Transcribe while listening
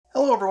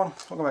Hello everyone,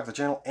 welcome back to the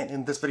channel, and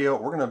in this video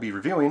we're going to be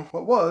reviewing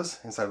what was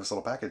inside of this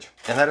little package.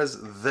 And that is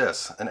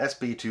this, an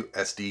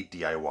SP2SD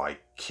DIY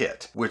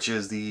kit, which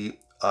is the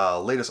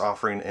latest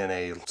offering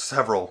in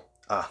several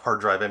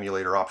hard drive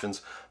emulator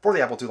options for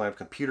the Apple II line of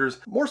computers,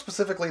 more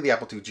specifically the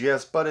Apple II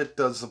GS, but it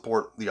does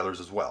support the others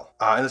as well.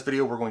 In this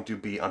video we're going to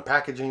be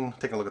unpackaging,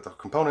 taking a look at the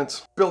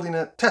components, building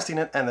it, testing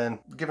it, and then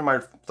giving my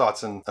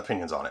thoughts and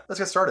opinions on it. Let's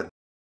get started.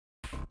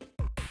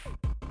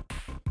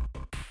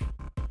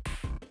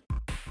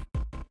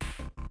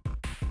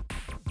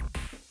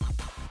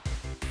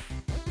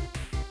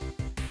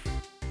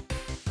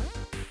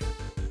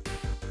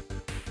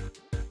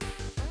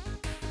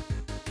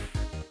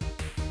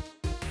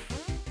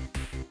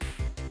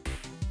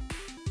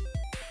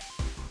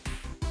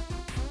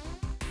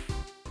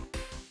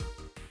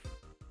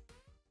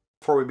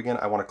 Before we begin,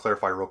 I want to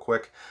clarify real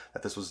quick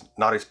that this was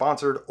not a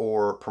sponsored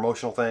or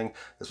promotional thing.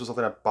 This was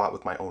something I bought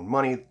with my own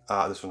money.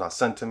 This was not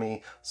sent to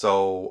me.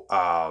 So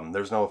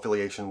there's no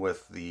affiliation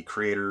with the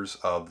creators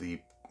of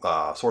the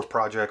source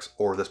projects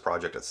or this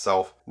project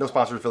itself. No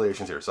sponsored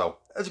affiliations here. So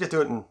let's get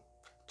to it and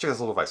check this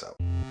little device out.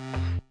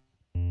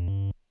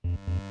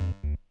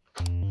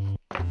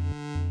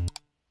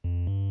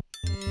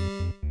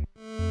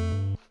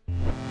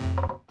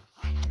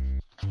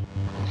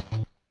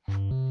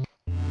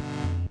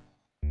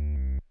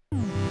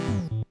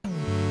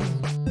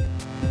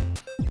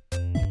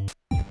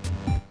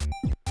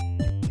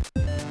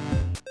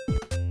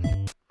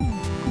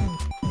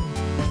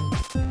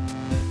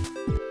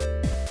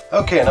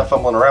 Okay, enough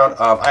fumbling around.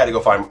 I had to go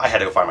find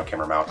my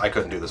camera mount. I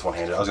couldn't do this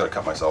one-handed. I was gonna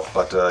cut myself,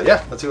 but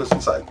yeah, let's see what's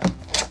inside.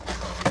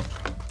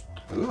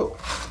 Ooh,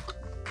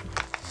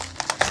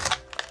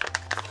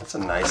 that's a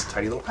nice,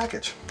 tidy little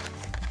package.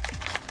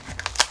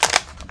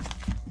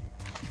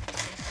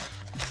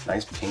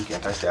 Nice pink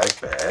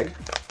anti-static bag.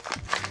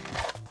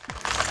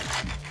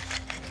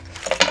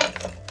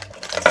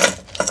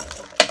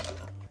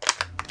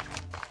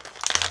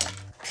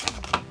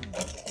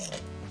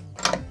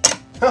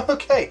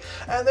 Okay,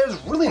 and there's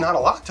really not a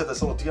lot to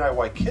this little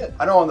DIY kit.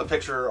 I know on the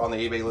picture on the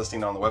eBay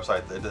listing on the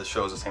website that it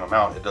shows the same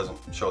amount. It doesn't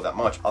show that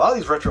much. A lot of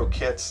these retro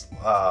kits,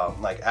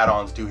 like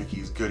add-ons,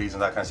 doohickeys, goodies,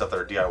 and that kind of stuff that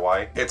are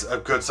DIY, it's a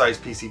good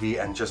sized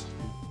PCB and just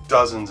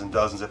dozens and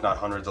dozens, if not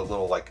hundreds, of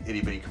little like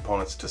itty-bitty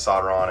components to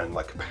solder on, and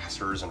like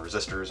capacitors and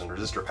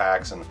resistor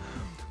packs and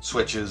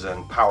switches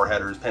and power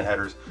headers, pin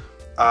headers.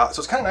 So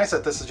it's kind of nice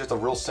that this is just a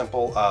real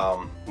simple,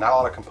 not a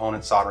lot of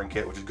component soldering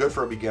kit, which is good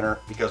for a beginner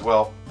because,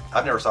 well,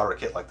 I've never soldered a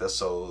kit like this,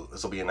 so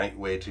this will be a nice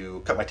way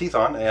to cut my teeth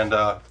on and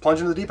plunge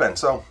into the deep end.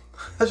 So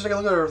let's just take a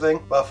look at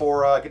everything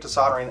before I get to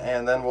soldering,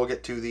 and then we'll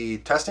get to the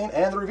testing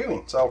and the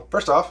reviewing. So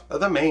first off,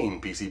 the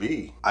main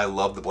PCB. I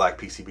love the black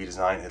PCB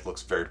design. It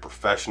looks very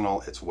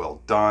professional. It's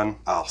well done.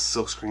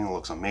 Silkscreen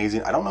looks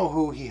amazing. I don't know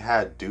who he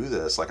had do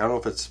this. Like, I don't know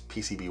if it's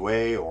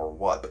PCBWay or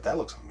what, but that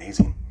looks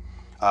amazing.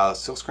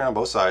 Silkscreen on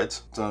both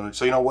sides, so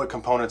you know what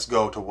components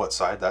go to what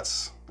side.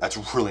 That's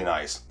really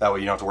nice. That way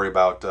you don't have to worry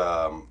about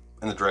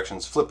in the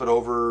directions. Flip it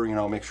over, you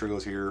know, make sure it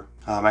goes here.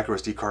 Micro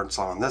SD card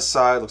slot on this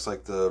side. Looks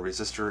like the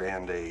resistor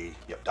and a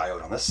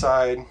diode on this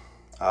side.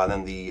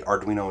 Then the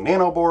Arduino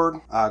Nano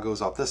board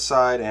goes off this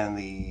side, and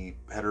the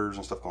headers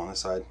and stuff go on this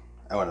side.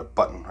 Oh, and a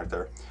button right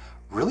there.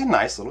 Really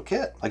nice little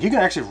kit. Like, you can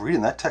actually read,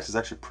 and that text is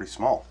actually pretty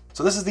small.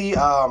 So this is the,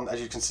 as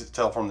you can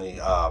tell from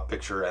the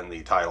picture and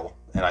the title,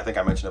 and I think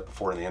I mentioned it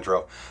before in the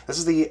intro, this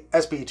is the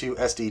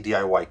SP2SD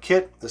DIY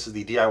kit. This is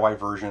the DIY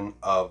version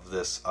of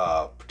this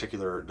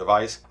particular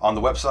device. On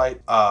the website,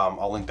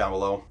 I'll link down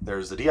below,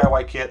 there's the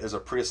DIY kit, there's a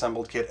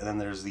pre-assembled kit, and then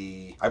there's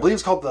the, I believe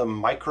it's called the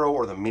micro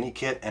or the mini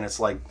kit, and it's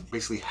like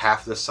basically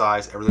half this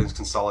size, everything's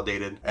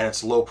consolidated, and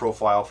it's low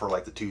profile for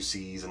like the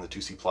 2Cs and the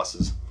 2C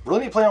pluses.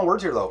 Really neat play on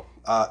words here though.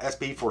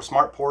 SB for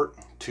SmartPort,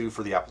 2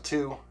 for the Apple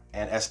II,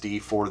 and SD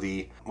for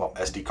the, well,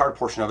 SD card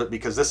portion of it,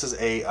 because this is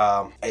a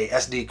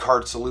SD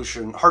card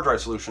solution, hard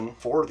drive solution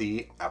for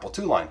the Apple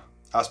II line.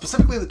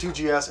 Specifically the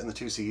 2GS and the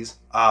 2Cs,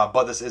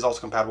 but this is also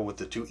compatible with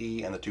the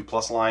 2E and the 2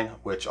 Plus line,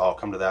 which I'll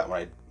come to that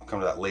when I come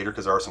to that later,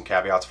 because there are some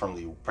caveats from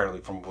the, apparently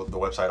from the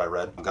website I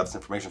read and got this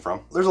information from.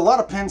 There's a lot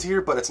of pins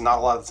here, but it's not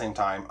a lot at the same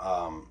time.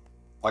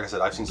 Like I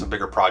said, I've seen some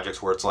bigger projects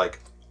where it's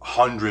like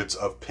hundreds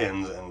of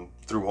pins and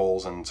through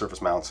holes and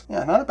surface mounts.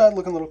 Yeah, not a bad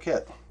looking little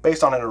kit.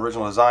 Based on an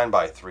original design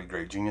by 3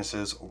 great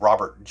geniuses,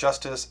 Robert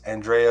Justice,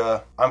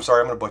 Andrea, I'm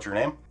sorry, I'm gonna butcher your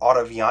name,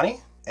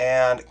 Ottaviani,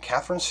 and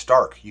Catherine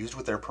Stark, used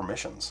with their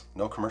permissions.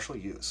 No commercial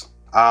use.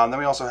 Then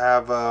we also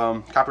have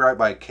copyright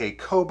by Kei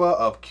Koba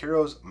of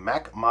Kiro's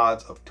Mac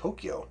Mods of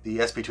Tokyo. The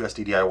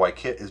SP2SD DIY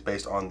kit is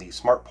based on the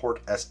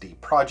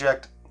SmartPortSD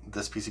project.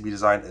 This PCB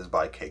design is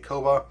by Kei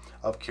Koba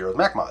of Kiro's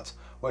Mac Mods,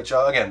 which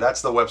again,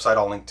 that's the website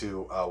I'll link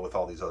to with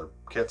all these other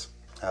kits.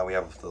 We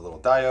have the little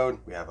diode,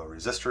 we have a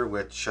resistor,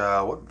 which,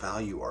 what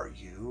value are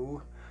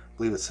you? I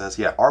believe it says,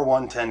 yeah,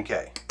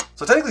 R110K.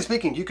 So technically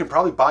speaking, you can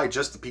probably buy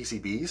just the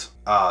PCBs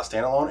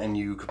standalone, and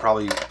you could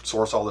probably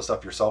source all this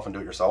stuff yourself and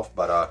do it yourself,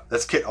 but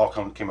this kit all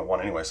came at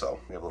one anyway. So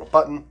we have a little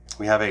button,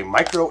 we have a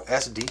micro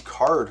SD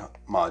card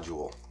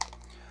module.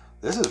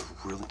 This is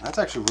really, that's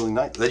actually really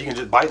nice. That you can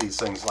just buy these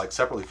things like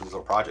separately for these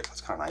little projects.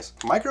 That's kind of nice.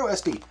 Micro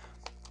SD.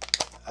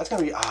 That's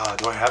gonna be,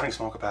 do I have any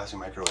small capacity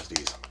micro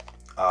SDs?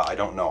 I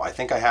don't know. I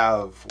think I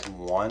have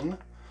 1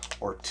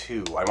 or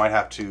 2. I might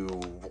have to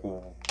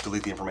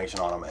delete the information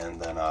on them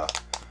and then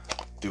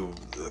do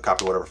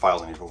copy whatever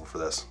files I need for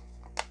this.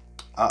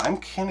 I'm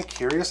kind of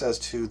curious as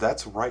to,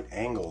 that's right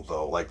angle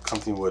though, like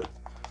something would,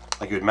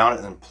 like you would mount it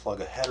and then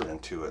plug a header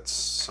into it.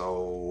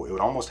 So it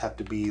would almost have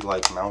to be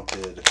like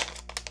mounted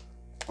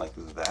like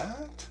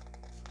that,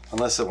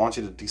 unless it wants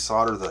you to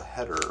desolder the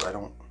header.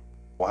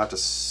 We'll have to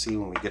see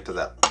when we get to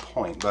that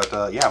point.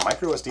 But yeah,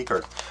 micro SD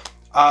card.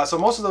 So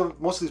most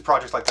of these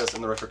projects like this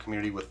in the retro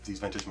community with these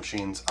vintage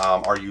machines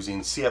are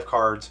using CF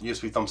cards,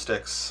 USB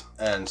thumbsticks,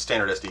 and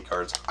standard SD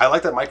cards. I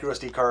like that micro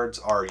SD cards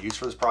are used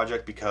for this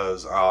project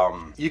because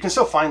you can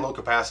still find low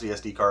capacity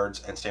SD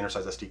cards and standard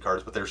size SD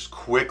cards, but they're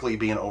quickly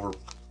being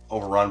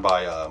overrun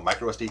by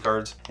micro SD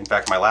cards. In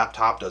fact, my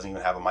laptop doesn't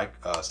even have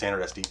a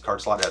standard SD card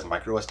slot. It has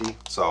micro SD,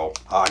 so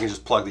I can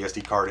just plug the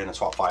SD card in and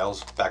swap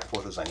files back and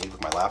forth as I need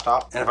with my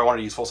laptop. And if I wanted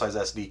to use full-size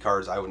SD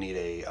cards, I would need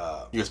a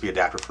USB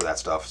adapter for that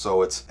stuff.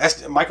 So it's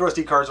micro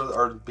SD cards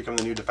are becoming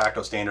the new de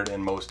facto standard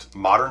in most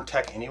modern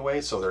tech anyway,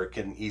 so they're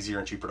getting easier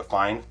and cheaper to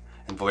find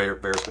in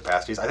various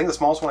capacities. I think the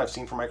smallest one I've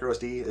seen for micro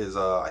SD is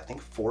I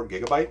think 4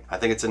 GB. I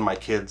think it's in my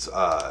kid's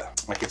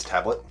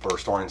tablet for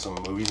storing some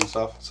movies and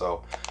stuff.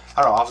 So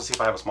I don't know, I'll have to see if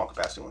I have a small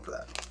capacity one for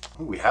that.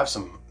 Ooh, we have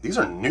some, these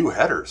are new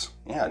headers.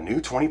 Yeah, new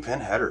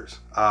 20-pin headers.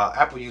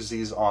 Apple used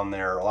these on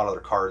a lot of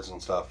their cards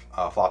and stuff,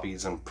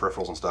 floppies and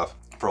peripherals and stuff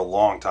for a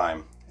long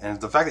time.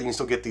 And the fact that you can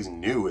still get these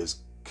new is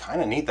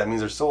kind of neat. That means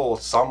there's still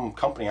some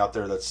company out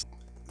there that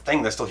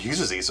still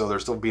uses these, so they're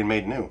still being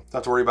made new. Don't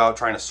have to worry about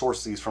trying to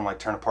source these from like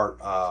turn apart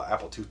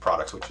Apple II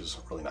products, which is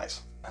really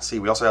nice. Let's see,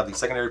 we also have the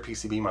secondary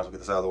PCB. Might as well get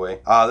this out of the way.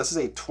 This is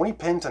a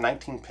 20-pin to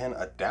 19-pin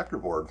adapter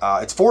board.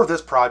 It's for this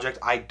project.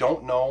 I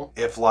don't know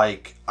if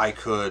like I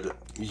could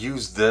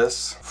use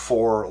this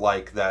for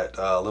like that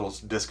little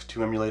Disk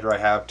 2 emulator I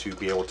have to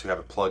be able to have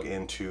it plug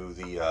into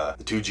the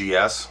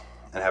 2GS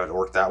and have it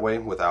work that way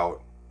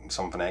without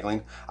some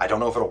finagling. I don't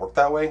know if it'll work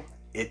that way.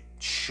 It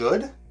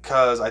should,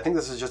 because I think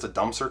this is just a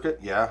dumb circuit.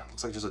 Yeah,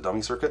 looks like just a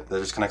dummy circuit that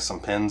just connects some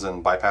pins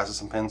and bypasses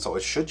some pins. So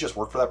it should just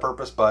work for that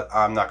purpose, but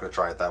I'm not going to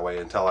try it that way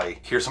until I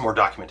hear some more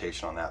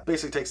documentation on that.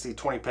 Basically takes the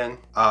 20 pin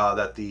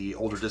that the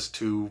older Disk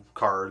 2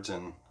 cards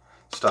and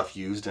stuff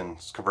used and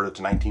converted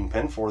to 19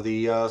 pin for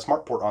the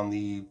SmartPort on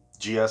the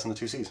GS and the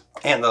 2Cs.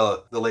 And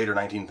the later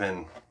 19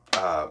 pin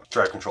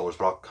drive controllers,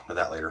 but I'll come to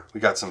that later. We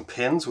got some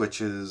pins,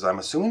 which is, I'm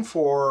assuming,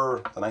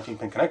 for the 19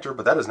 pin connector,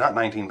 but that is not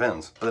 19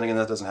 pins. But then again,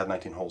 that doesn't have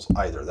 19 holes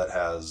either. That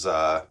has,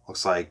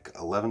 looks like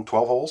 11,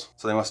 12 holes.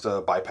 So they must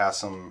bypass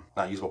some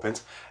not usable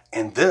pins.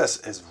 And this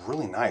is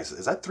really nice.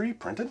 Is that 3D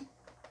printed?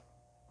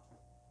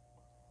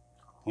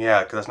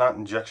 Yeah, because that's not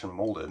injection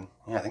molded.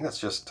 Yeah, I think that's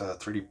just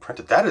 3D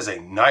printed. That is a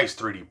nice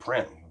 3D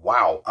print.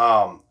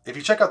 Wow. If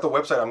you check out the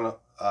website I'm gonna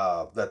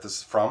that this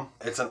is from,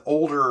 it's an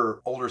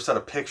older set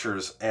of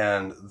pictures,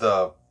 and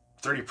the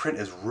 3D print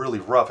is really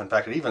rough. In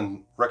fact, it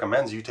even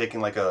recommends you taking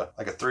like a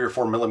 3 or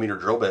 4 millimeter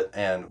drill bit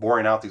and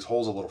boring out these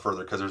holes a little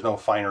further, because there's no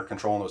finer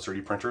control in those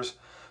 3D printers.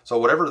 So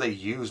whatever they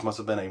used must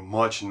have been a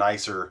much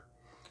nicer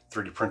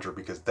 3D printer,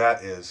 because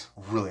that is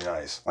really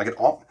nice. Like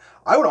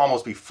I would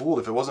almost be fooled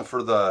if it wasn't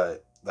for the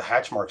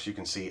hatch marks you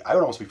can see. I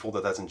would almost be fooled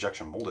that that's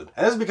injection molded.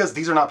 And this is because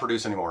these are not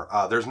produced anymore.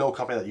 There's no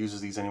company that uses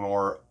these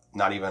anymore,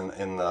 not even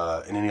in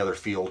any other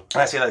field.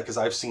 And I say that because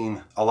I've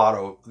seen a lot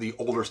of the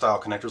older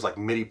style connectors like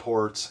MIDI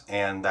ports,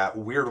 and that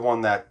weird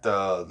one that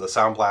the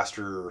Sound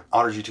Blaster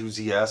Honor G2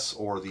 ZS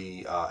or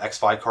the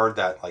X5 card,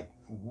 that like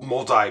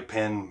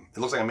multi-pin, it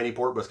looks like a MIDI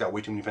port, but it's got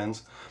way too many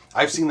pins.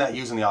 I've seen that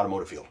used in the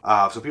automotive field.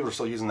 So people are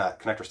still using that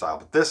connector style,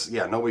 but this,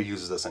 yeah, nobody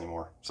uses this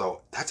anymore.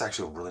 So that's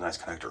actually a really nice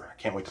connector. I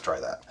can't wait to try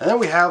that. And then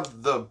we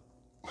have the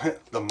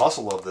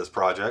muscle of this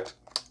project,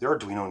 the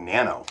Arduino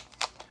Nano.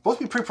 Supposed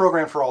to be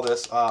pre-programmed for all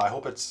this. I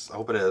hope it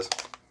is.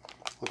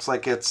 Looks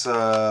like it's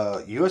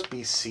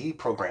USB-C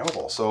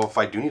programmable. So if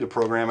I do need to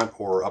program it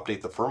or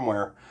update the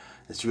firmware,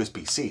 it's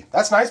USB-C.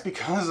 That's nice,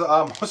 because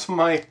most of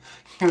my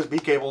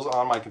USB cables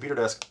on my computer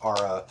desk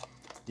are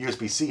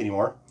USB-C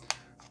anymore,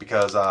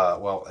 because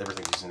well,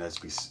 everything's using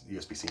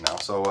USB-C now.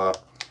 So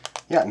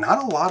yeah,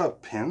 not a lot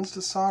of pins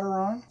to solder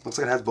on. Looks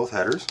like it has both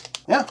headers.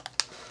 Yeah.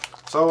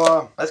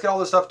 So let's get all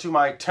this stuff to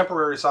my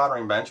temporary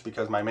soldering bench,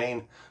 because my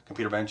main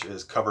computer bench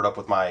is covered up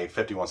with my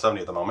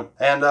 5170 at the moment.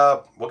 And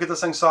we'll get this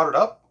thing soldered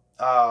up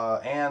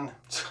and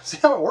see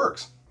how it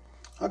works.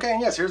 Okay,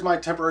 and yes, here's my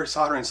temporary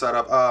soldering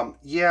setup.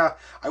 Yeah,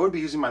 I would be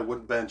using my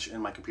wood bench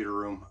in my computer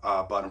room,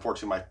 but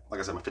unfortunately, like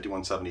I said, my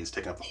 5170 is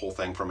taking up the whole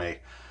thing from a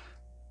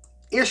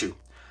issue.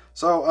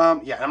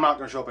 So yeah, I'm not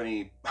going to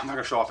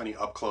show off any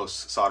up close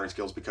soldering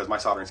skills, because my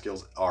soldering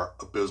skills are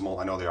abysmal.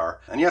 I know they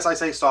are. And yes, I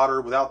say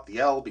solder without the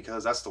L,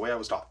 because that's the way I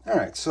was taught. All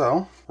right,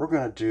 so we're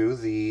going to do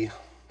the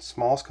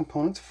smallest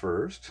components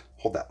first.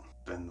 Hold that.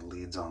 Bend the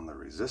leads on the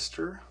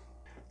resistor.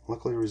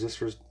 Luckily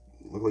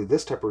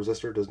this type of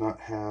resistor does not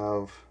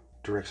have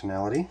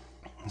directionality.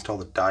 Install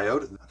the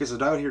diode. Okay, so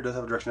the diode here does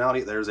have a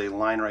directionality. There's a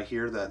line right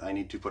here that I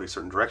need to put a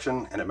certain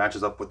direction, and it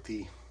matches up with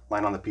the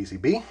line on the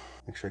PCB.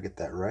 Make sure I get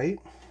that right.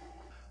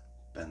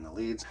 Bend the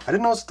leads. I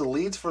did notice the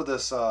leads for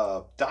this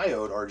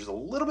diode are just a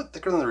little bit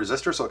thicker than the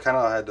resistor, so it kind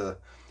of had to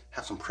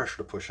have some pressure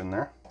to push in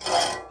there.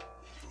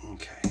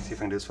 Okay, see if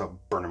I can do this without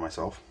burning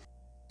myself.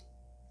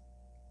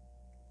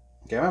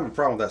 Okay, I'm having a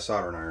problem with that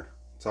soldering iron,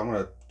 so I'm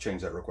going to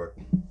change that real quick.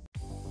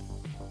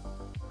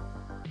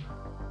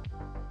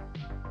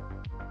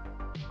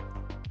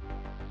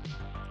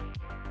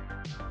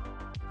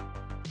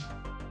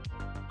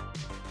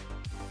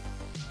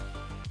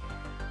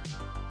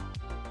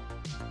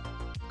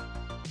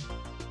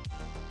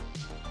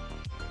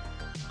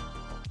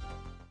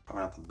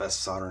 Probably not the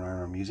best soldering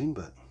iron I'm using,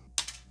 but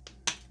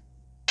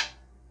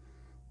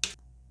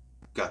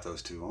got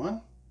those two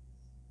on.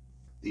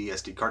 The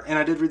SD card, and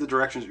I did read the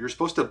directions. You're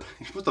supposed to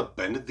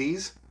bend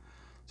these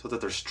so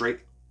that they're straight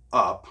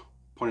up,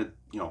 pointed,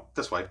 you know,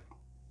 this way,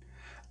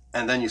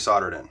 and then you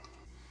solder it in.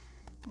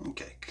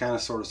 Okay, kind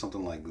of sort of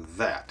something like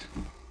that.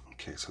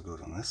 Okay, so it goes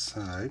on this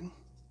side.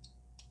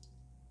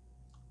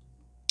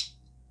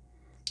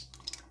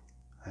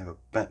 I have a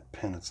bent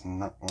pin that's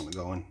not wanting to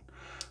go in.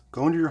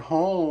 Go into your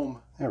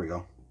home. There we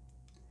go.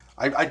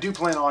 I do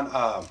plan on,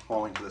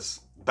 while waiting for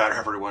this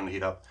battery for everyone to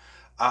heat up,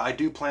 I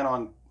do plan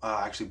on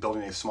actually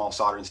building a small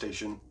soldering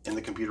station in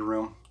the computer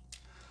room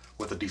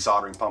with a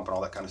desoldering pump and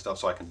all that kind of stuff,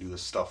 so I can do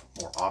this stuff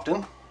more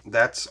often.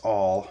 That's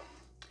all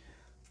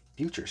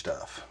future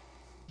stuff.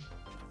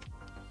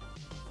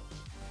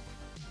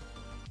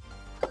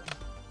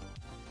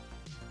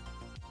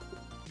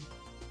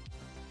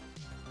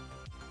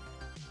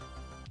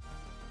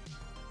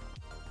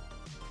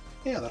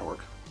 Yeah, that'll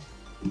work.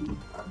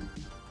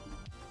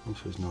 Make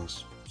sure there's no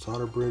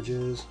solder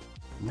bridges.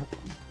 Nope.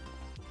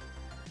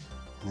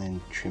 And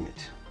then trim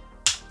it.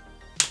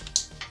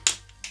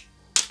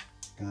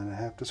 Gonna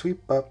have to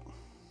sweep up.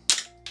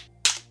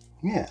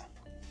 Yeah,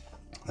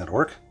 that'll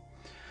work.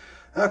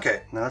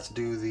 Okay, now let's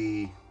do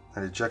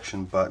that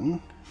ejection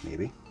button,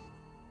 maybe.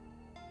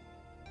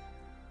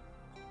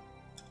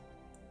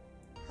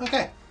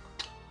 Okay,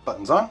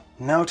 button's on.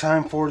 Now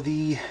time for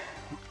the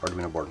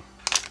Arduino board,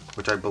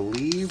 which I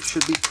believe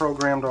should be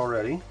programmed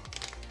already.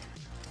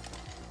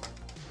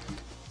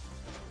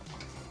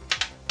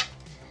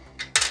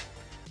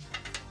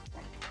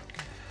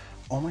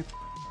 Oh my.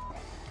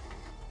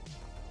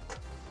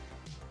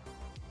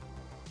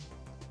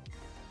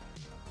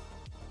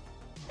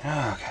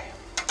 Okay.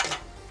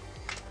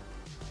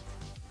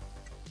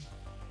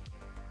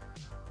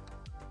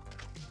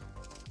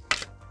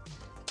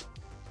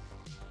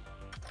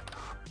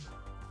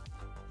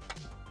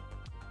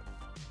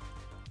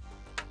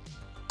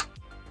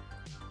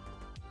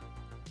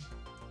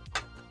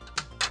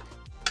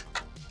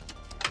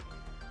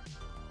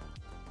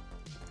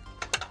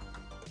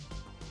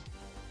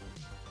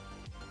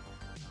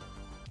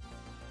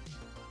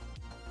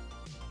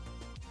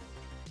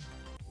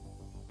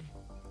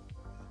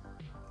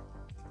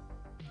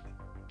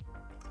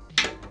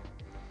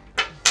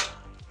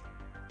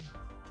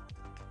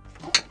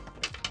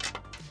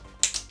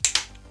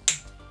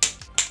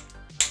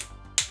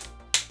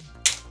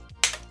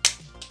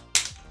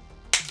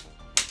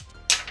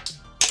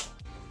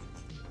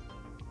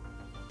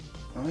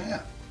 Oh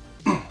yeah,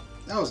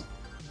 that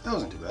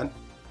wasn't too bad.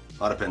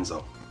 A lot of pins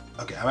though.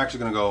 Okay, I'm actually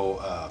gonna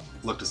go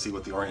look to see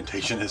what the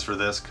orientation is for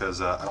this,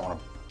 because I don't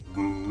want to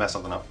mess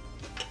something up.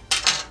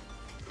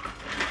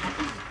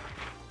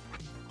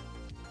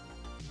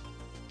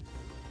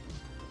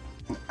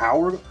 An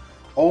hour?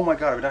 Oh my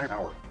god, I've been down here an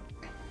hour.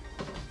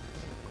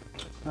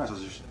 Alright, so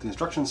the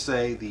instructions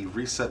say the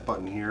reset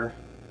button here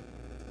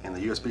and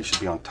the USB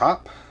should be on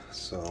top,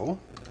 so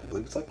I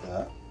believe it's like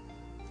that.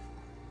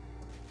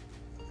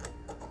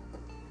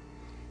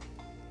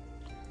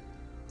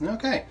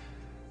 Okay,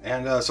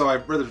 and so I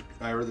read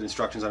the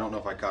instructions. I don't know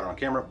if I caught it on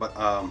camera, but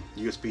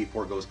USB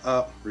port goes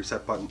up,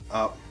 reset button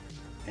up,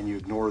 and you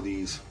ignore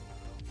these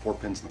 4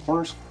 pins in the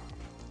corners.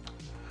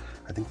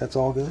 I think that's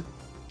all good.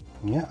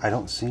 Yeah, I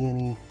don't see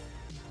any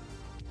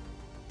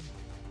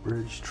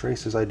bridge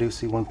traces. I do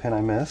see 1 pin I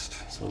missed,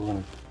 so we're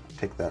gonna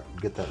get that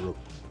real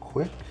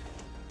quick.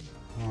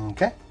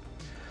 Okay,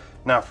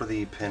 now for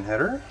the pin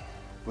header,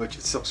 which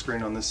is silk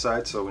screen on this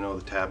side, so we know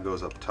the tab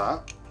goes up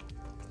top.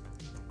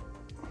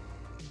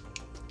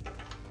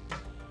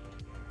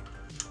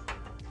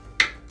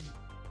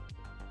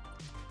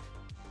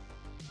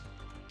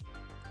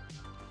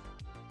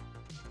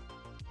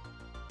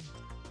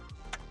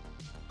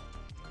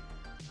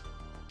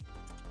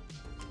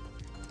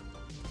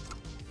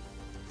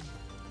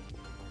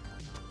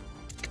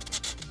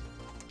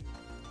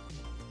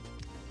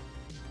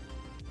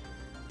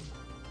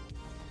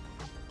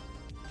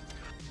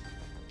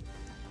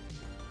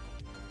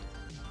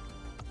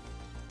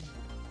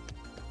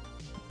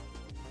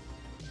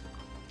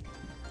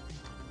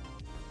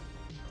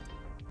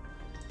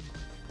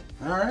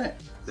 Alright,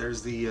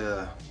 there's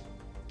the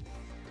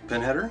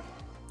pin header.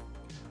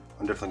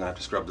 I'm definitely going to have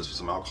to scrub this with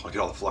some alcohol to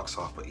get all the flux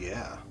off, but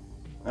yeah.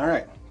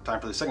 Alright, time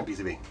for the second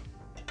PCB.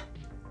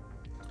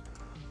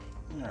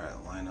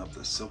 Alright, line up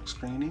the silk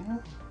screening.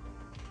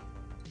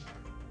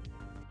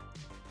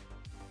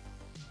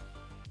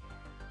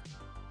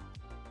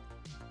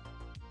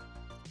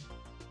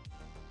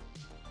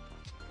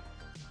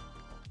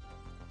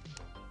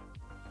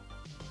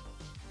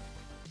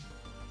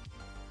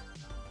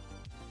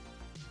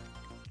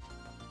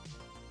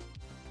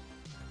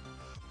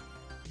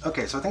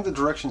 Okay, so I think the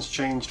directions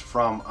changed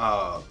from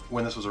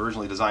when this was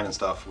originally designed and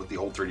stuff with the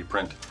old 3D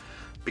print,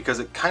 because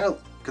it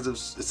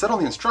said on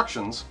the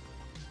instructions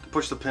to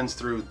push the pins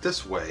through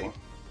this way,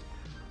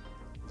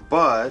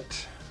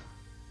 but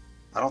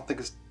I don't think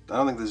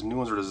these new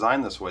ones are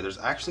designed this way. There's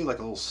actually like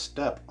a little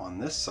step on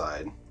this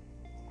side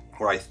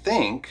where I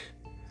think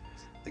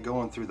they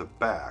go in through the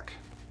back.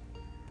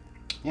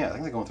 Yeah, I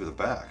think they go in through the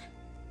back.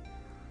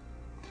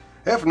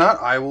 If not,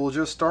 I will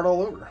just start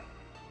all over.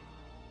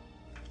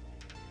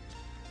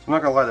 I'm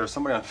not gonna lie, there was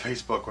somebody on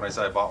Facebook when I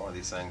said I bought one of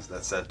these things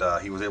that said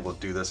he was able to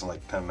do this in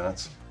like 10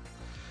 minutes.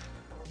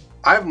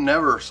 I've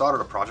never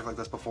soldered a project like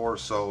this before,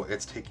 so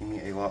it's taking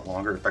me a lot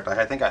longer. In fact,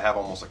 I think I have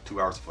almost like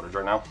 2 hours of footage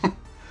right now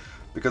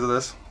because of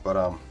this,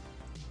 but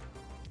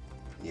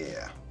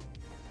yeah.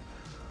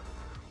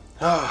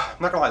 I'm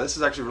not gonna lie, this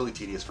is actually really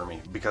tedious for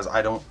me because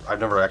I've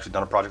never actually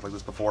done a project like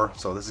this before,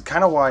 so this is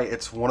kind of why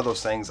it's one of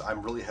those things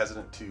I'm really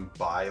hesitant to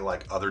buy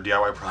like other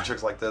DIY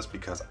projects like this,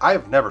 because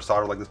I've never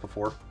soldered like this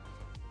before.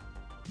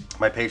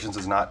 My patience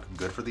is not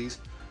good for these,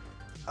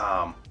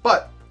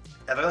 but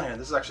on the other hand,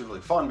 this is actually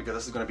really fun because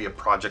this is going to be a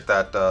project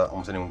that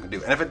almost anyone can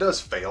do. And if it does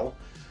fail,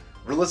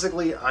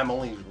 realistically, I'm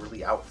only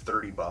really out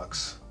 30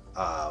 bucks,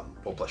 well,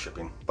 plus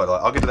shipping. But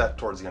I'll get to that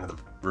towards the end of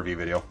the review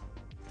video.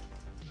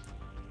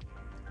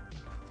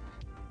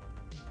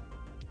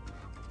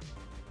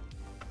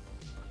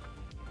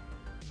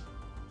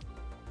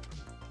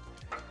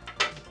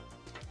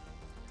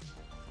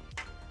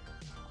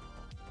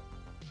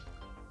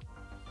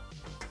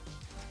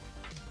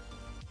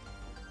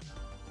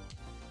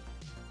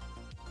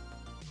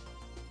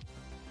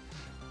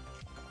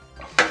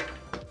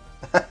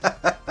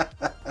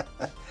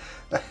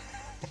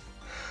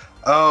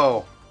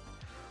 Oh,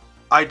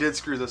 I did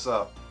screw this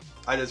up.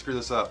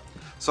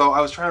 So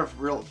I was trying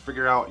to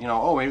figure out, you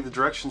know, oh, maybe the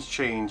directions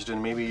changed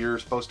and maybe you're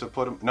supposed to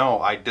put them. No,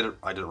 I did it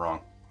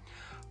wrong.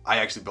 I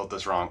actually built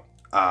this wrong.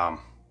 Yeah,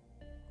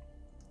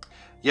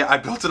 I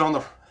built it on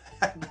the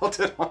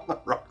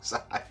wrong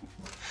side.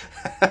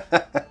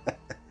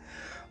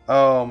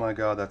 Oh my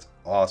God, that's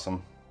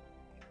awesome.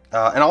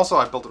 And also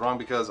I built it wrong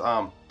because,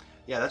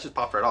 yeah, that just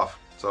popped right off.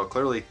 So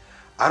clearly,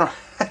 I don't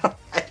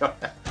know.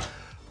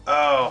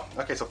 Oh,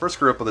 okay, so first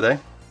screw up of the day.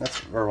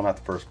 Or well, not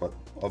the first, but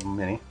of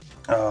many.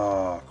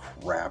 Oh,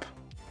 crap.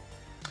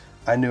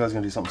 I knew I was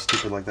gonna do something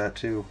stupid like that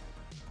too.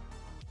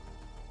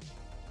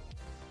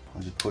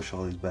 I'll just push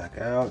all these back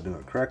out, do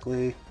it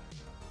correctly.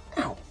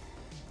 Ow.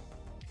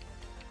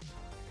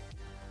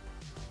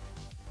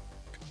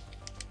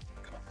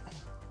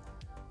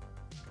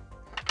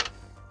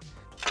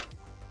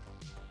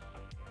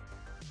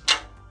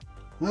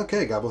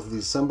 Okay, got both of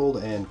these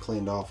assembled and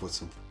cleaned off with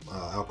some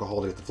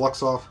alcohol to get the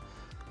flux off.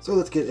 So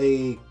let's get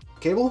a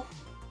cable,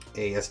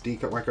 a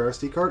micro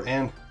SD card,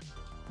 and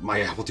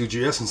my Apple II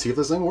GS and see if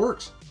this thing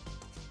works.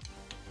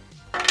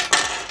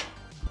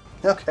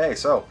 Okay,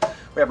 so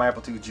we have my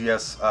Apple II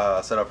GS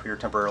set up here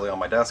temporarily on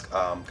my desk.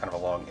 Kind of a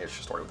long-ish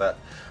story with that.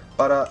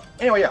 But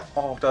anyway, yeah,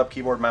 all hooked up,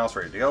 keyboard, mouse,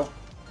 ready to go.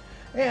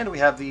 And we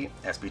have the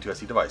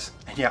SP2SD device.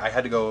 And yeah, I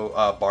had to go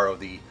borrow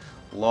the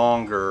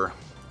longer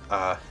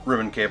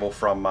ribbon cable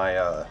from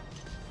my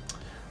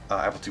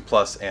Apple II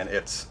Plus and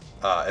its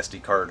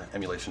SD card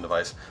emulation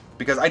device,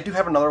 because I do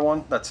have another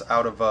one that's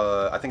out of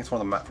I think it's from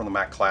the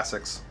Mac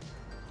Classics.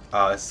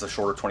 It's a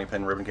shorter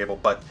 20-pin ribbon cable,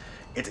 but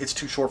it's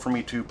too short for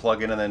me to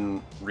plug in and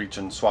then reach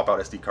and swap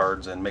out SD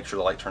cards and make sure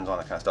the light turns on,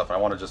 that kind of stuff. And I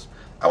want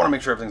to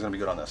make sure everything's gonna be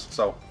good on this.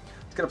 So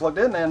let's get it plugged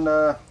in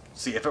and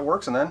see if it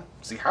works, and then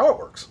see how it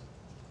works.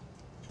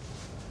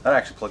 That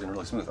actually plugged in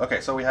really smooth.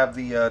 Okay, so we have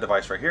the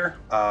device right here,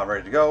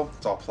 ready to go.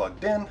 It's all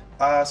plugged in.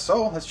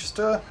 So let's just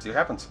see what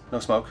happens.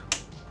 No smoke.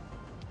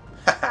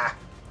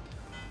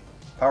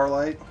 Power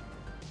light,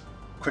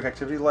 quick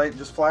activity light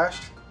just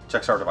flashed.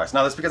 Checks our device.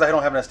 Now that's because I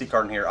don't have an SD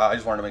card in here. I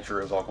just wanted to make sure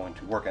it was all going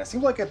to work, and it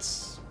seems like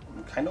it's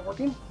kind of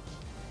working.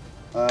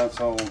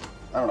 So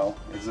I don't know.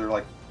 Is there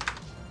like,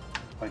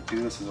 if I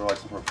do this, is there like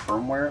some sort of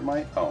firmware it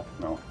might? Oh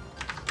no.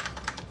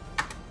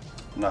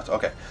 Not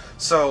okay.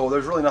 So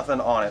there's really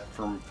nothing on it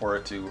for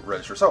it to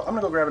register. So I'm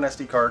gonna go grab an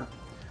SD card,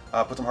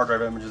 put some hard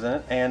drive images in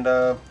it, and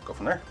go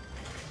from there.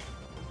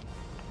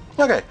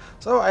 Okay,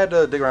 so I had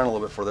to dig around a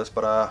little bit for this,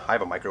 but I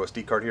have a micro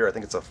SD card here. I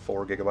think it's a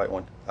 4 GB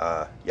one.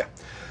 Yeah,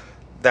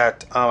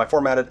 that I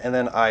formatted, and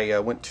then I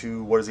went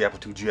to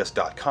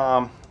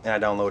whatistheapple2gs.com, and I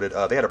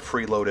downloaded. They had a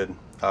preloaded,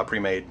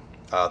 pre-made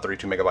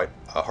 32 MB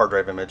hard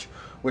drive image,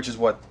 which is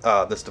what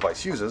this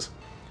device uses.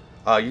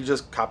 You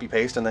just copy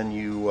paste and then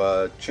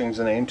you change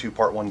the name to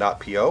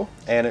part1.po,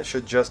 and it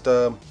should just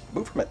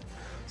boot from it.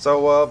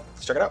 So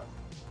let's check it out.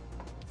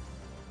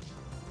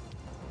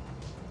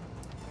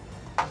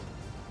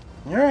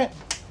 All right.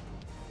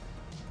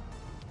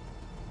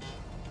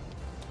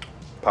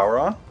 Power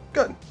on.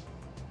 Good.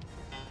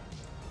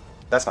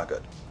 That's not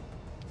good.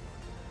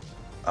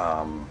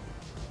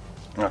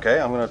 Okay,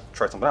 I'm gonna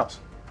try something else.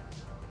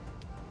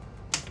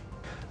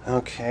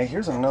 Okay,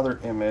 here's another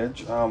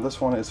image.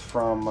 This one is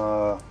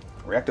from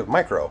Reactive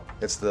Micro.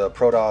 It's the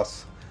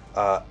ProDOS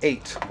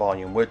 8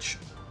 volume, which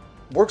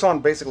works on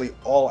basically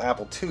all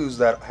Apple IIs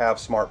that have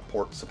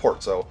SmartPort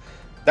support, so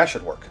that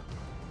should work.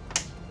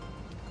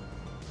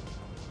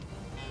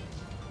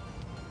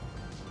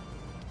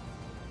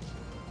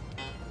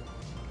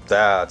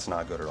 That's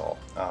not good at all.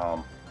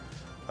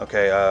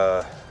 Okay,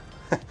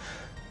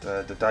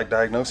 the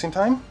diagnosing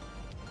time?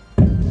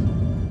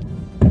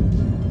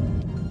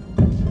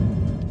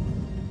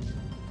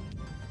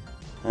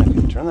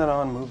 Okay, turn that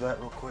on, move that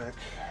real quick.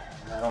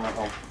 I don't know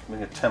how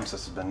many attempts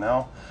this has been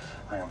now.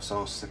 I am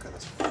so sick of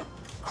this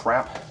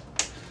crap.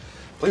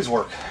 Please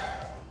work.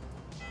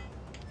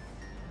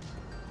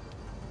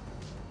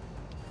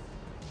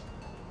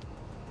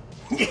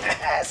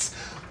 Yes!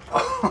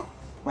 Oh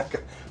my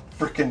god.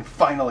 Freaking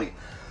finally.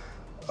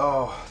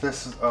 Oh,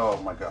 this is,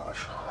 oh my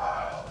gosh.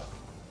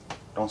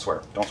 Don't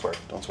swear, don't swear,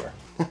 don't swear.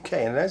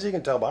 Okay, and as you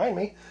can tell behind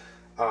me,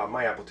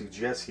 my Apple II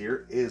GS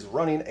here is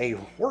running a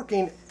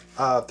working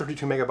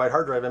 32 megabyte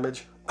hard drive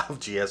image of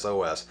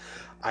GSOS.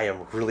 I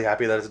am really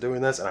happy that it's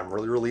doing this, and I'm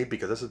really relieved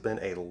because this has been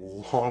a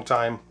long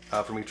time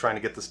for me trying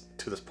to get this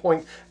to this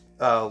point.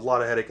 A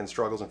lot of headache and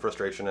struggles and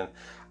frustration, and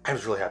I'm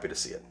just really happy to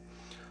see it.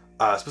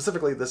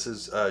 Specifically, this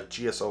is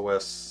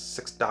GSOS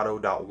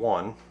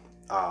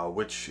 6.0.1,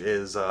 which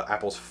is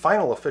Apple's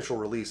final official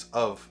release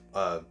of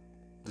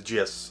the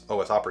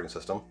GSOS operating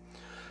system.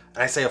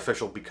 And I say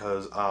official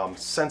because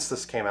since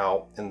this came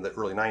out in the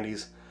early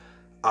 90s,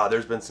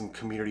 there's been some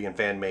community and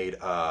fan-made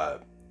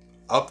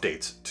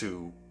updates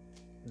to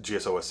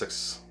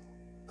GSOS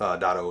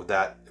 6.0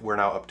 that we're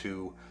now up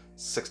to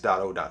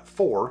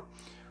 6.0.4,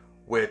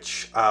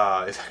 which is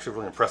actually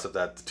really impressive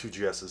that the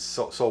 2GS is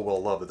so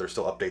well loved that there's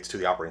still updates to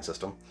the operating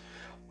system.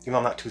 Even though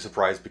I'm not too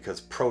surprised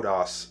because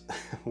ProDOS,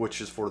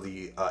 which is for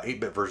the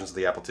 8-bit versions of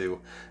the Apple II,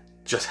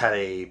 just had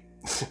an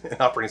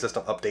operating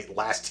system update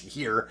last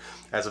year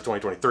as of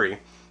 2023,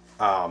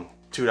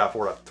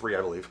 2.4.3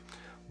 I believe.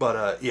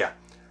 But yeah,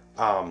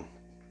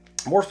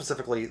 more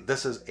specifically,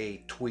 this is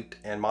a tweaked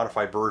and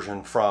modified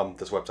version from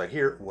this website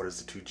here,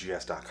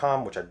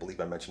 whatisThe2GS.com, which I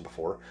believe I mentioned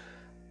before,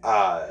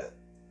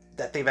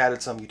 that they've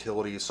added some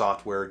utilities,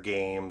 software,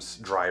 games,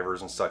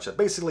 drivers, and such.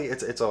 Basically,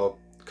 it's a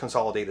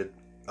consolidated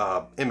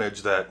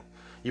image that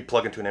you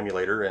plug into an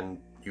emulator and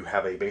you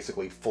have a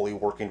basically fully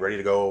working, ready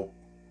to go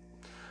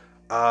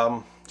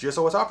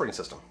GSOS operating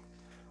system,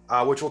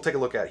 which we'll take a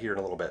look at here in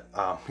a little bit,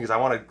 because I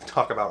want to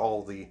talk about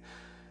all the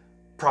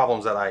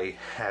problems that I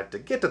had to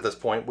get to this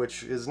point,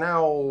 which is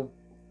now,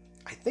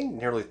 I think,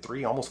 nearly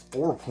 3, almost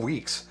 4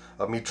 weeks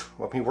of me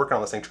working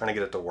on this thing, trying to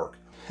get it to work.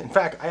 In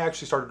fact, I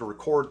actually started to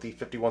record the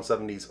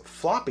 5170's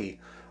floppy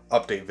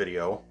update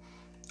video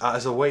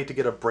as a way to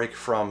get a break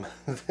from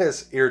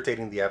this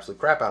irritating the absolute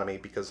crap out of me,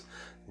 because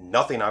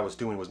nothing I was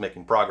doing was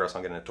making progress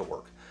on getting it to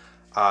work.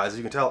 As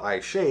you can tell, I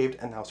shaved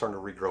and now starting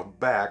to regrow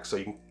back, so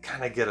you can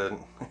kind of get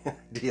an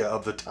idea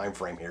of the time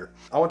frame here.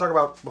 I want to talk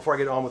about, before I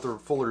get on with the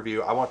full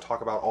review, I want to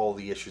talk about all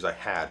the issues I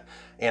had.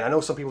 And I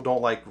know some people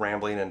don't like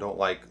rambling and don't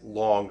like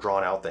long,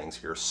 drawn-out things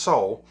here.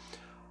 So,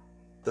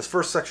 this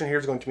first section here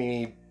is going to be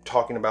me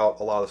talking about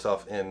a lot of the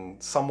stuff in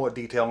somewhat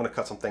detail. I'm going to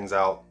cut some things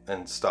out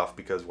and stuff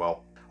because,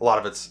 well, a lot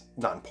of it's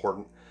not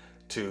important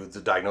to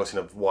the diagnosing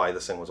of why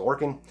this thing wasn't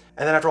working.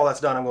 And then after all that's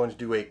done, I'm going to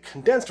do a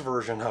condensed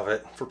version of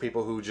it for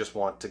people who just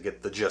want to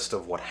get the gist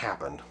of what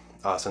happened,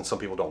 since some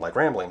people don't like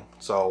rambling.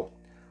 So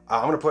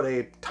I'm going to put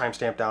a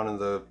timestamp down in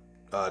the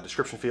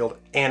description field,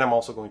 and I'm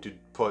also going to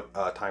put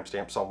a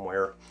timestamp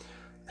somewhere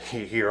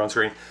here on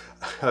screen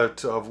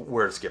of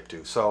where to skip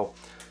to. So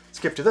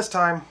skip to this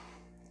time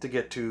to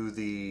get to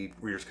the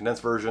Reader's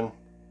Condensed version.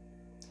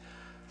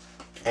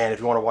 And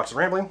if you want to watch the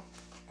rambling,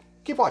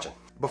 keep watching.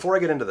 Before I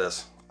get into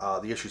this,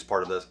 the issues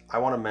part of this, I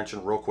want to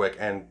mention real quick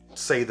and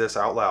say this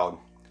out loud.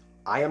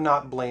 I am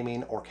not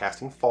blaming or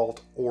casting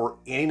fault or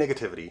any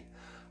negativity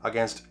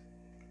against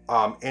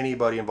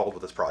anybody involved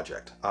with this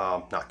project.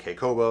 Not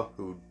Keikoba,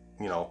 who,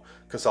 you know,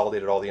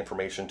 consolidated all the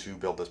information to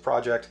build this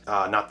project.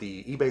 Not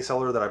the eBay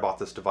seller that I bought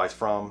this device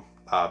from,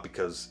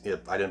 because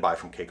I didn't buy it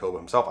from Keikoba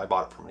himself. I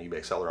bought it from an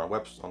eBay seller on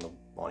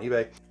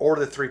eBay. Or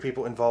the 3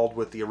 people involved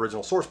with the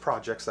original source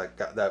projects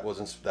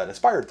that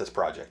inspired this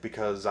project,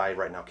 because I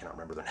right now cannot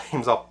remember their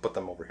names. I'll put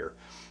them over here.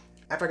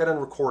 After I got done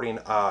recording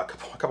a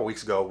couple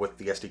weeks ago with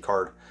the SD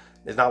card,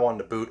 is not wanting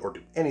to boot or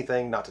do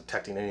anything, not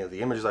detecting any of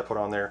the images I put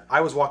on there,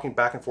 I was walking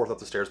back and forth up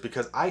the stairs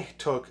because I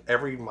took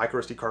every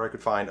micro SD card I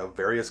could find of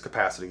various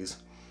capacities,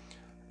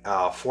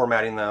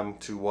 formatting them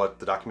to what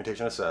the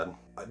documentation has said.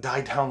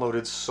 I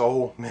downloaded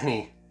so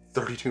many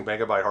 32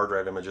 megabyte hard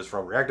drive images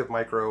from Reactive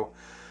Micro,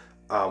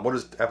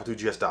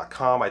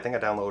 whatisThe2GS.com. I think I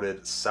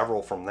downloaded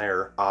several from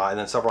there, and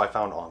then several I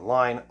found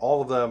online,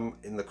 all of them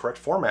in the correct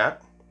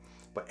format.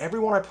 But every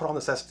one I put on the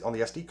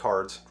SD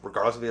cards,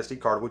 regardless of the SD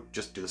card, would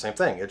just do the same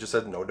thing. It just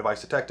said no device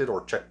detected,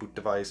 or check boot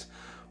device,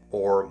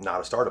 or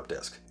not a startup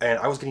disk. And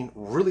I was getting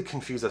really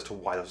confused as to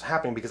why that was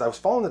happening because I was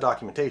following the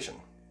documentation.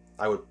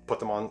 I would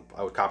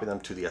copy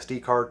them to the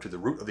SD card, to the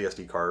root of the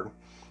SD card,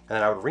 and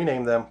then I would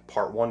rename them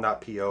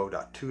part1.po,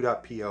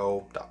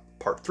 .2.po,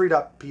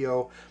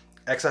 part3.po,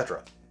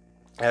 etc.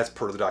 as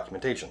per the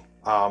documentation.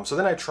 So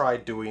then I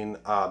tried doing,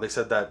 they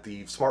said that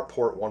the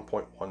SmartPort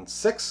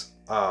 1.16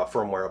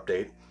 firmware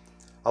update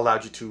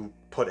allowed you to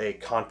put a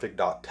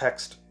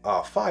config.txt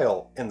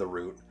file in the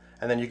root,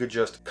 and then you could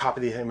just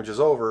copy the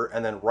images over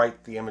and then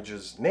write the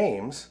images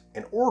names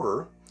in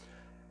order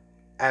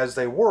as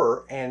they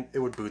were, and it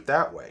would boot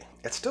that way.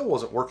 It still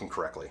wasn't working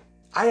correctly.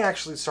 I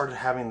actually started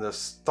having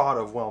this thought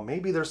of, well,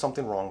 maybe there's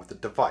something wrong with the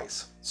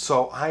device.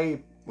 So I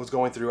was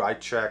going through, I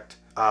checked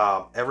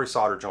every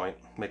solder joint,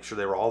 make sure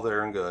they were all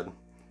there and good.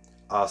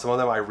 Some of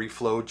them I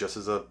reflowed just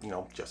as a,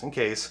 just in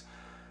case.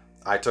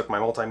 I took my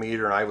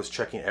multimeter and I was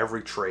checking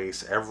every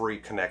trace, every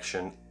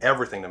connection,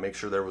 everything to make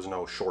sure there was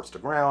no shorts to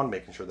ground,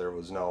 making sure there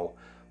was no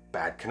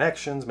bad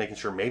connections, making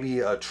sure maybe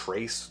a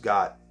trace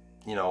got,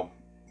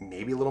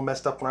 maybe a little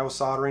messed up when I was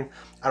soldering.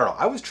 I don't know.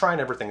 I was trying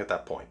everything at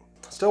that point.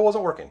 Still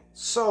wasn't working.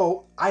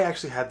 So I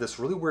actually had this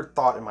really weird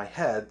thought in my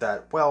head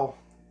that, well,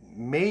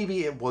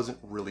 maybe it wasn't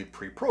really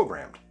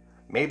pre-programmed.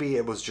 Maybe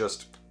it was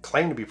just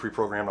claimed to be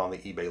pre-programmed on the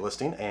eBay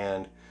listing,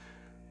 and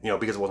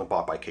because it wasn't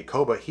bought by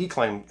Keikoba,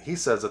 he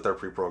says that they're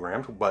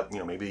pre-programmed, but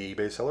maybe the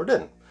eBay seller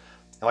didn't.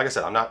 And like I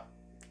said, I'm not,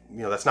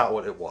 that's not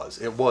what it was.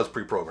 It was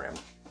pre-programmed.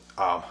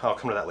 I'll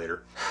come to that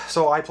later.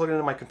 So I plugged it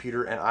into my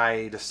computer and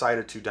I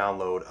decided to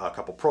download a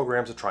couple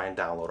programs to try and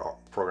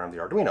program the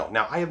Arduino.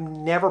 Now, I have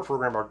never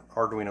programmed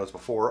Arduinos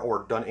before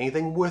or done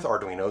anything with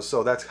Arduinos,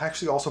 so that's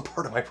actually also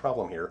part of my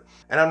problem here.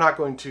 And I'm not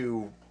going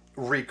to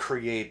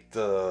recreate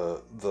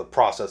the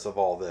process of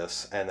all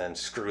this and then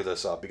screw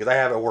this up because I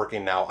have it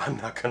working now. I'm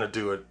not going to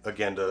do it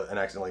again and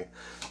accidentally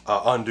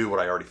undo what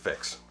I already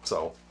fixed.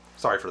 So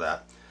sorry for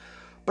that.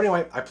 But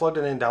anyway, I plugged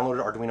it in,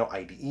 downloaded Arduino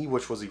IDE,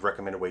 which was the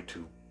recommended way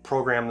to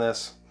program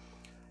this.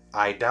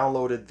 I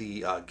downloaded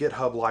the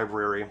GitHub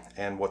library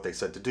and what they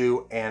said to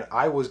do, and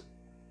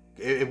Arduino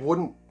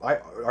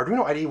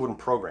IDE wouldn't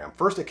program.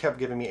 First, it kept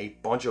giving me a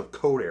bunch of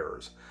code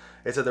errors.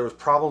 It said there was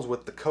problems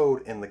with the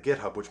code in the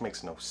GitHub, which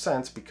makes no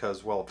sense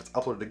because, well, if it's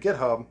uploaded to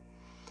GitHub,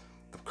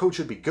 the code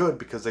should be good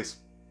because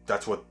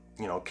that's what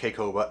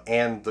Keikoba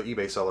and the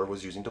eBay seller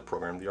was using to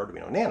program the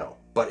Arduino Nano.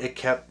 But it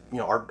kept,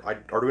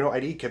 Arduino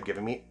IDE kept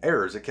giving me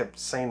errors. It kept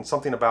saying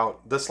something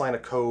about this line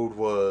of code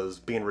was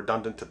being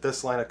redundant to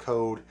this line of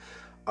code.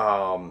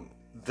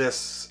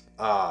 This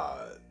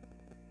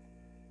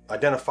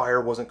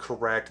identifier wasn't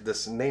correct.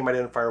 This name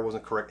identifier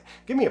wasn't correct.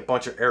 Give me a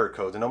bunch of error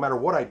codes, and no matter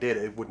what I did,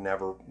 it would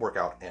never work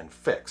out and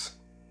fix.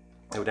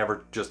 It would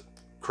never just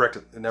correct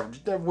it. It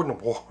just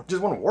wouldn't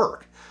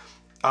work.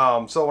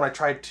 So when I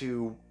tried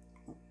to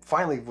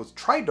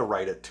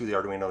write it to the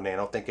Arduino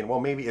Nano, thinking, well,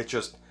 maybe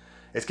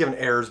it's given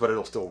errors, but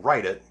it'll still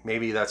write it.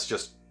 Maybe that's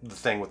just the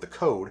thing with the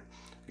code.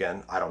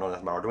 Again, I don't know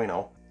nothing about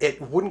Arduino.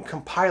 It wouldn't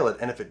compile it,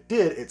 and if it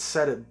did, it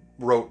said it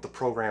wrote the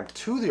program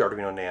to the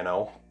Arduino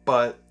Nano,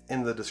 but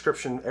in the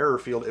description error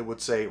field, it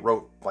would say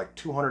wrote like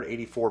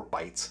 284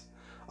 bytes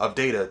of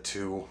data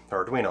to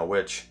Arduino,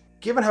 which,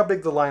 given how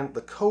big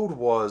the code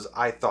was,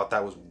 I thought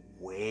that was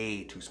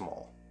way too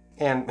small.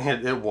 And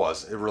it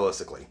was,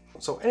 realistically.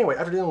 So anyway,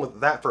 after dealing with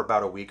that for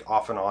about a week,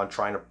 off and on,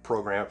 trying to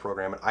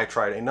program it, I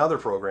tried another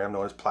program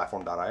known as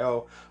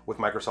Platform.io with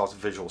Microsoft's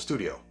Visual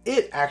Studio.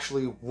 It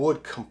actually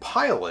would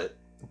compile it,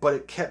 but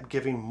it kept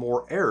giving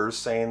more errors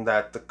saying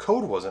that the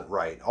code wasn't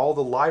right. All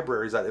the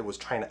libraries that it was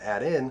trying to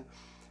add in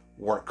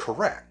weren't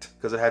correct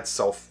because it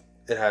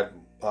had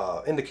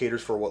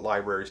indicators for what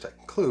libraries to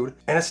include,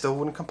 and it still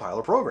wouldn't compile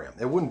a program.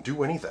 It wouldn't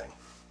do anything.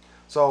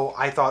 So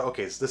I thought,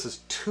 okay, so this is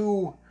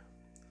two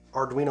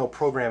Arduino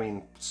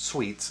programming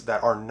suites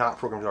that are not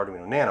programmed with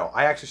Arduino Nano.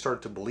 I actually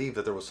started to believe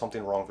that there was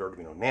something wrong with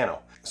Arduino Nano.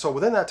 So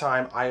within that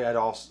time, I had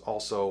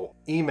also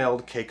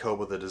emailed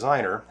Keikoba, the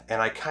designer,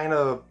 and I kind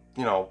of,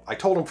 I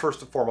told him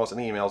first and foremost in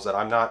the emails that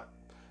I'm not,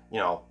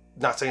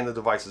 not saying the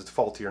device is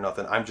faulty or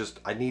nothing.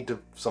 I need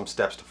some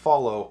steps to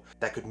follow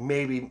that could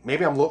maybe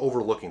I'm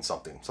overlooking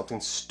something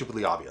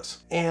stupidly obvious.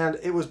 And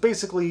it was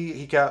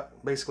basically,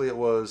 it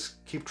was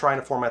keep trying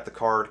to format the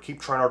card, keep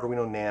trying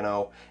Arduino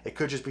Nano. It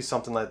could just be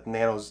something that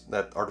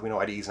Arduino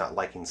IDE is not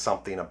liking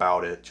something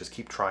about it. Just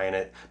keep trying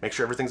it. Make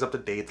sure everything's up to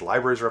date. The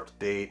libraries are up to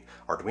date.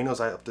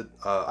 Arduino's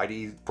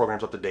IDE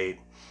program's up to date,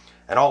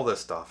 and all this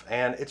stuff.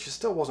 And it just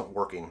still wasn't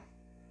working.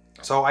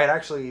 So I had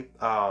actually been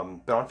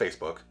on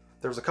Facebook.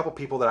 There was a couple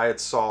people that I had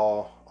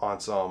saw on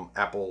some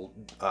Apple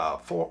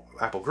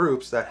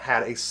groups that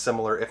had a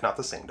similar, if not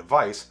the same,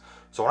 device.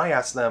 So when I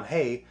asked them,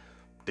 hey,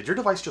 did your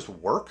device just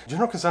work?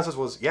 General consensus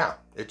was, yeah,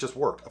 it just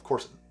worked. Of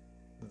course,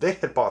 they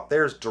had bought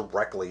theirs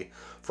directly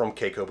from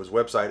Keikoba's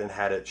website and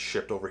had it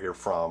shipped over here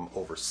from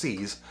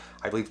overseas,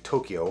 I believe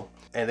Tokyo,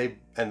 and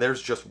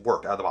theirs just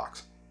worked out of the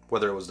box,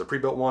 whether it was the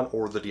pre-built one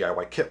or the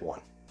DIY kit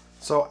one.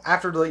 So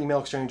after the email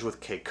exchange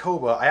with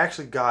Keikoba, I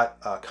actually got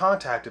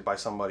contacted by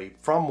somebody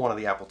from one of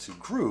the Apple II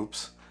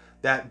groups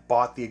that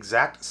bought the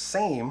exact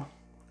same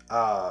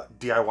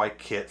DIY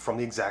kit from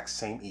the exact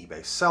same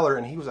eBay seller,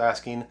 and he was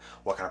asking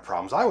what kind of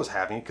problems I was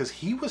having, because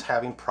he was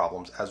having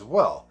problems as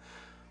well.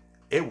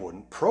 It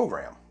wouldn't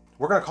program.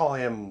 We're going to call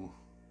him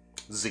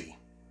Z.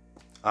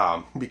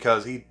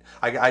 Because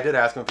I did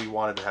ask him if he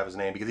wanted to have his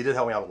name, because he did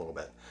help me out a little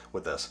bit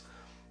with this.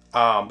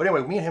 But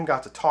anyway, me and him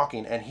got to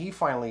talking, and he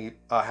finally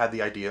had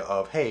the idea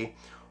of, hey,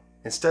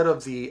 instead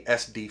of the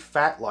SD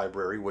FAT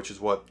library, which is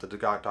what the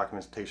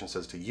documentation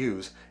says to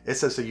use, it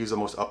says to use the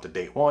most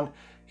up-to-date one.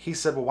 He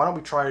said, well, why don't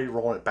we try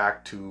rolling it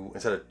back to,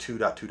 instead of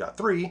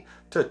 2.2.3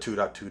 to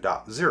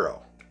 2.2.0.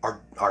 Our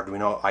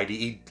Arduino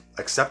IDE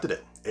accepted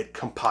it. It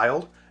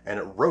compiled and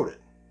it wrote it.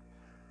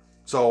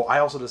 So I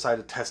also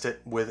decided to test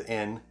it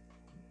within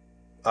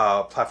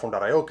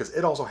platform.io, because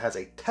it also has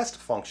a test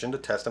function to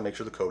test and make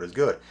sure the code is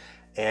good.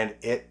 And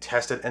it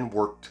tested and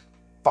worked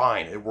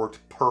fine. It worked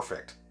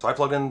perfect. So I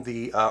plugged in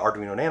the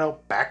Arduino Nano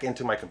back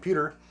into my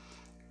computer,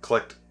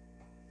 clicked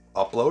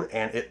upload,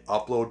 and it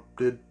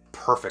uploaded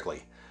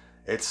perfectly.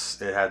 It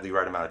had the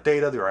right amount of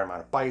data, the right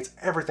amount of bytes,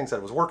 everything said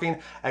it was working,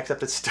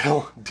 except it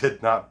still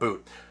did not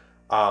boot.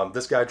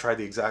 This guy tried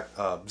the exact,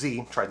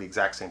 Z tried the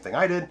exact same thing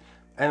I did,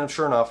 and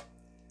sure enough,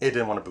 it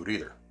didn't want to boot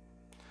either.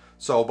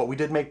 So, but we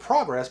did make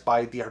progress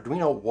by the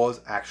Arduino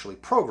was actually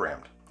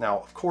programmed. Now,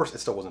 of course, it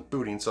still wasn't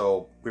booting,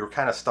 so we were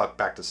kind of stuck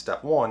back to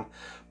step 1,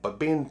 but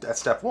being at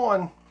step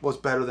 1 was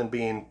better than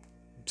being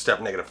step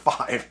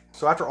 -5.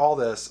 So after all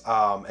this,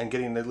 and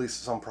getting at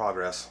least some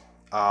progress,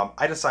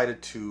 I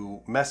decided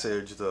to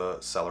message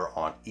the seller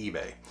on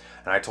eBay.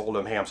 And I told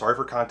him, hey, I'm sorry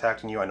for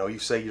contacting you. I know you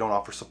say you don't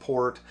offer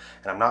support,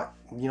 and I'm not,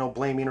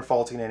 blaming or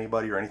faulting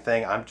anybody or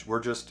anything. We're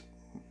just,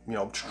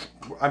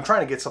 I'm trying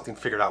to get something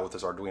figured out with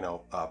this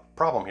Arduino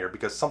problem here,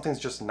 because something's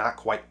just not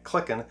quite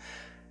clicking,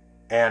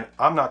 and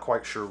I'm not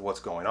quite sure what's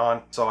going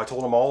on. So I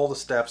told him all the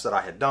steps that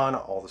I had done,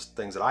 all the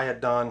things that I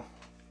had done,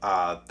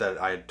 that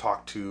I had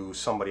talked to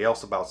somebody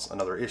else about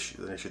another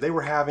issue, an issue they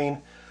were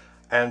having,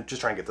 and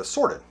just trying to get this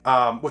sorted.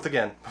 With,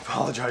 again,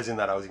 apologizing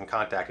that I was even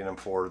contacting him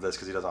for this,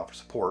 because he doesn't offer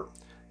support,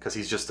 because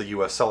he's just the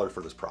US seller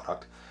for this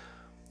product.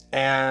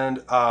 And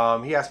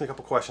he asked me a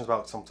couple questions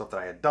about some stuff that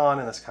I had done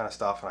and this kind of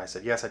stuff, and I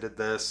said, yes, I did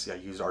this. I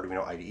used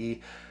Arduino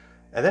IDE.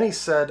 And then he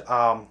said,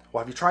 well,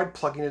 have you tried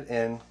plugging it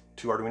in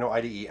to Arduino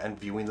IDE and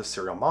viewing the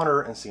serial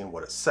monitor and seeing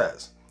what it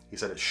says? He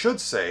said it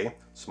should say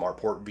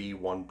SmartPort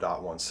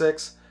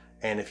v1.16,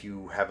 and if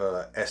you have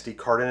a SD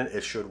card in it,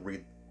 it should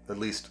read at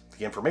least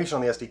the information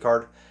on the SD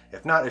card.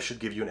 If not, it should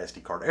give you an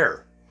SD card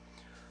error.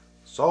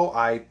 So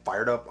I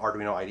fired up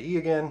Arduino IDE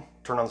again,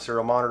 turned on the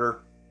serial monitor,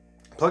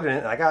 plugged it in,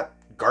 and I got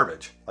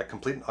garbage, like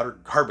complete and utter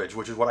garbage,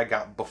 which is what I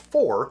got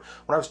before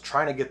when I was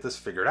trying to get this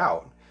figured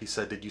out. He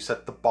said, did you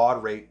set the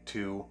baud rate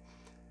to,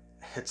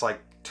 it's like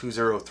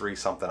 203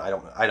 something, I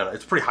don't know,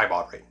 it's pretty high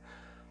baud rate.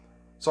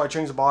 So I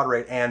changed the baud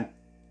rate and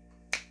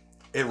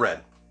it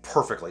read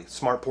perfectly,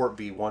 SmartPort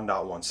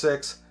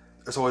v1.16.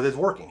 So it is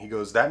working. He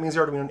goes, that means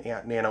the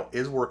Arduino Nano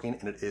is working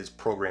and it is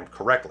programmed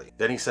correctly.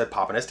 Then he said,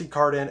 pop an SD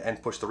card in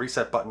and push the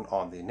reset button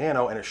on the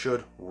Nano, and it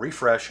should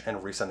refresh and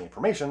resend the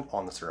information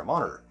on the serial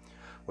monitor,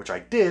 which I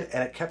did,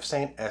 and it kept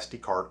saying SD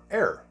card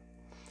error.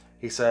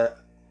 He said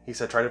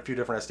tried a few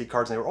different SD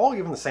cards and they were all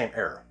given the same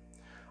error.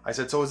 I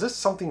said, so is this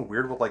something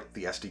weird with like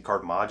the SD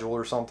card module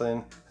or something?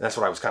 And that's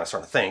what I was kind of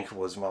starting to think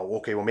was, well,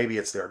 okay, well maybe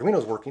it's the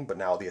Arduino's working, but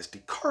now the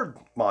SD card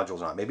module's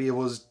not. Maybe it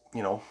was,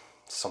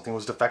 something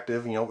was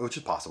defective, which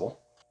is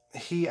possible.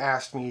 He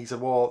asked me, he said,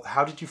 well,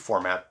 how did you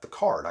format the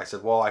card? I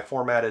said, well, I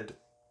formatted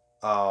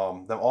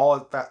them all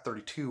at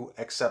FAT32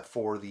 except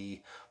for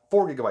the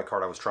 4 GB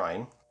card I was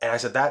trying. And I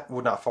said that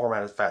would not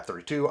format as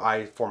FAT32.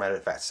 I formatted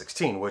it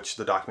FAT16, which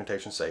the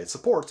documentation say it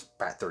supports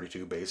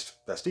FAT32 based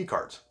SD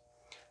cards.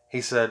 He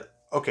said,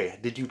 okay,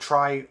 did you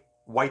try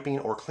wiping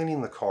or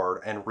cleaning the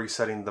card and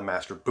resetting the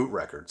master boot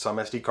record? Some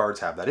SD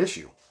cards have that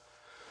issue.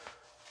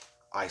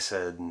 I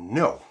said,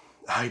 no,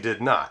 I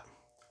did not.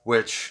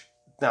 Which,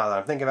 now that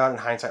I'm thinking about it in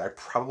hindsight, I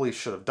probably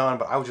should have done,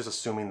 but I was just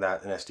assuming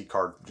that an SD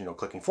card,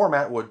 clicking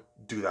format would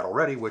do that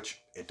already,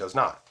 which it does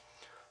not.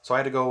 So I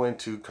had to go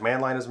into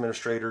command line as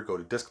administrator, go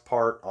to disk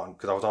part on,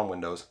 because I was on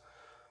Windows,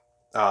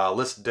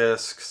 list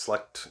disk,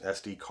 select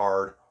SD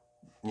card,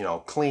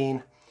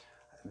 clean.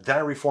 Then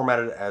I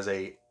reformatted it as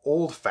a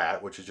old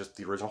FAT, which is just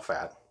the original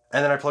FAT.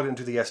 And then I plugged it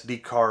into the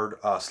SD card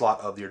slot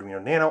of the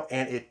Arduino Nano,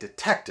 and it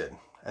detected.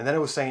 And then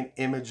it was saying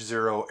image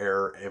 0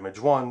 error, image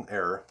 1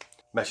 error.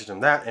 Messaged him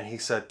that, and he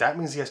said, that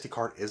means the SD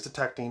card is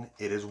detecting,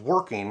 it is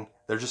working,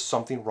 there's just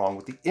something wrong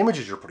with the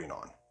images you're putting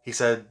on. He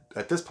said,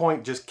 at this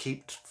point, just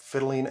keep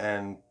fiddling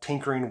and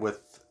tinkering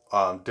with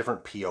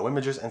different PO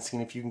images and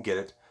seeing if you can get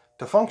it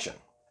to function.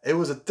 It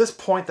was at this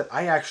point that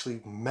I actually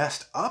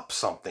messed up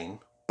something,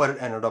 but it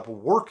ended up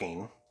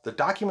working. The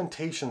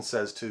documentation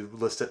says to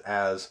list it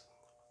as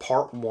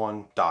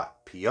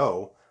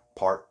part1.po,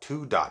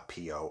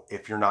 part2.po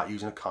if you're not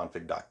using a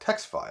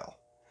config.txt file.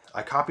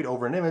 I copied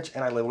over an image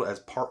and I labeled it as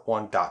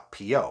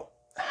part1.po.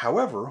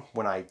 However,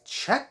 when I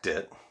checked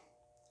it,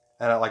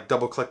 and I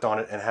double clicked on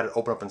it and had it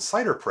open up in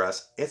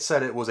CipherPress, it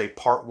said it was a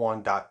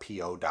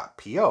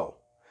part1.po.po,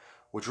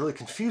 which really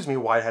confused me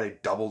why it had a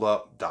doubled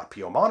up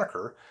 .po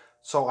moniker.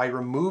 So I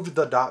removed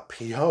the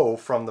 .po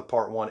from the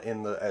part 1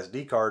 in the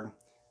SD card,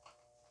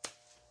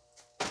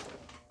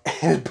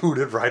 and it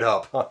booted right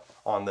up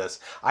on this.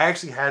 I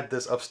actually had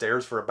this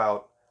upstairs for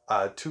about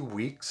 2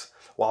 weeks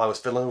while I was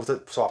fiddling with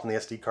it, swapping the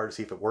SD card to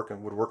see if it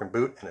would work and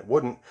boot, and it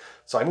wouldn't.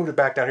 So I moved it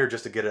back down here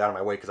just to get it out of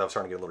my way because I was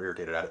starting to get a little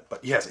irritated at it.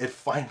 But yes, it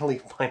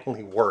finally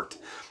worked.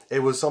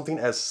 It was something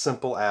as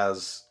simple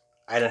as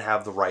I didn't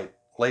have the right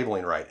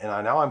labeling right. And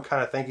now I'm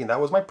kind of thinking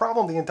that was my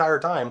problem the entire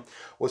time,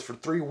 was for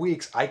 3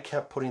 weeks I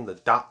kept putting the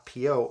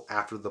 .po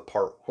after the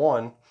part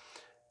 1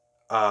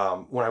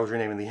 when I was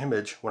renaming the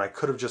image, when I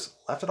could have just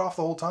left it off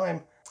the whole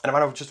time, and it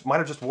might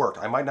have just worked.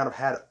 I might not have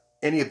had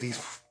any of these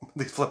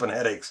flipping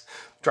headaches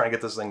trying to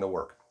get this thing to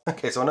work.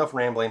 Okay, so enough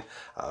rambling.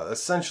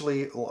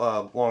 Essentially,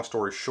 long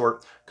story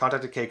short,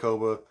 contacted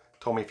K-Koba,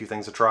 told me a few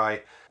things to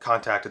try,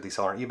 contacted the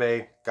seller on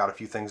eBay, got a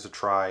few things to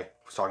try,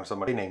 was talking to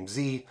somebody named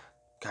Z,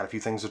 got a few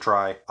things to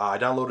try. I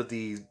downloaded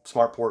the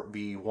SmartPort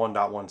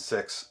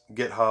v1.16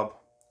 GitHub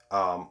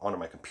onto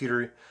my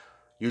computer,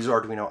 used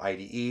Arduino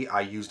IDE.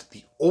 I used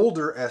the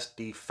older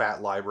SD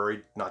FAT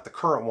library, not the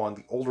current one,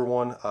 the older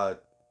one,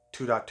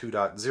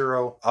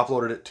 2.2.0,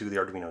 uploaded it to the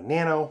Arduino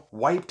Nano,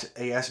 wiped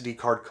a SD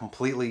card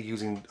completely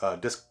using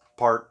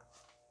DiskPart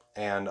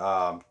and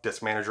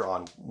Disk Manager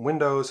on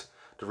Windows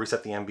to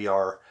reset the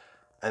MBR,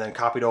 and then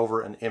copied over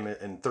an image,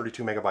 in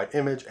 32 megabyte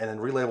image, and then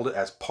relabeled it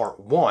as part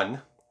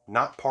 1,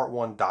 not part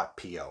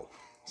 1.po.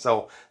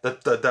 So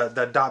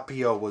that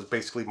 .po was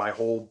basically my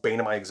whole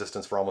bane of my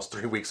existence for almost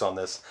 3 weeks on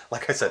this.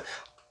 Like I said,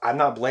 I'm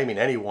not blaming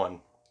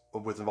anyone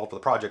with involved with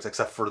the projects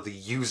except for the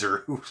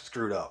user who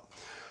screwed up.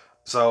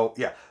 So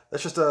yeah,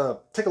 let's just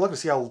take a look to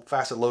see how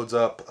fast it loads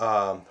up.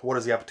 What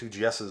is the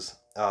SP2SD's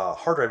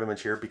hard drive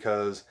image here,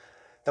 because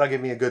that'll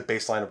give me a good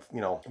baseline of,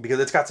 because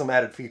it's got some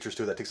added features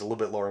too that takes a little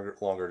bit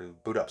longer to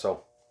boot up.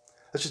 So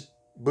let's just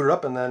boot it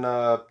up and then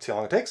see how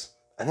long it takes,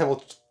 and then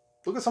we'll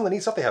look at some of the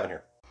neat stuff they have in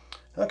here.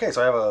 Okay,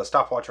 so I have a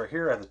stopwatch right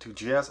here. I have the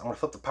 2GS. I'm going to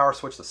flip the power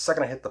switch the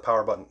second I hit the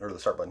power button, or the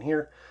start button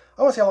here.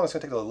 I want to see how long it's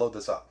going to take to load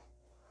this up.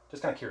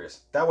 Just kind of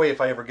curious. That way,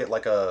 if I ever get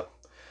like a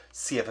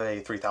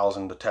CFA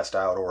 3000 to test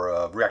out, or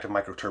a reactive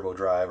micro turbo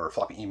drive, or a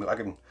floppy emu, I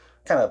can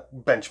kind of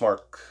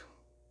benchmark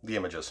the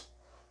images.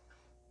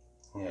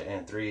 Yeah,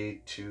 and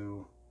 3,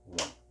 2,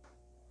 1.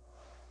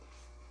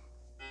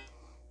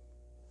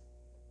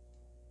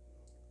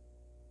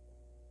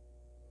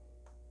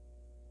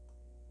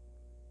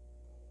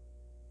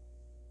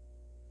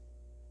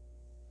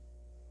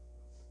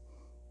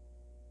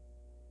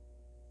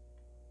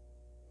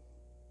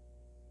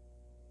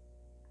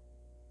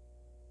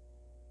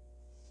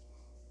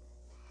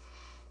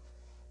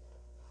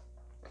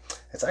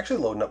 It's actually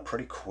loading up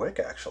pretty quick,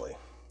 actually.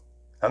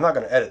 I'm not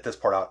going to edit this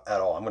part out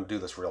at all. I'm going to do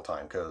this real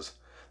time because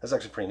that's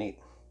actually pretty neat.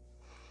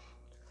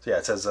 So yeah,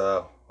 it says,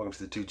 welcome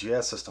to the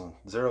 2GS system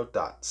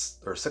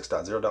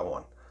 6.0.1.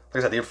 Like I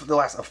said, the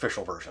last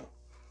official version.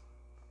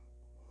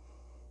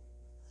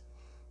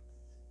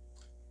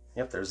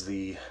 Yep, there's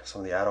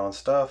some of the add-on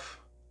stuff.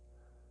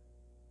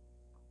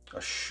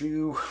 A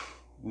shoe,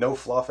 no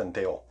fluff, and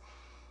tail.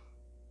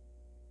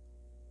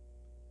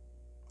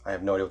 I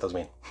have no idea what those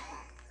mean.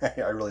 I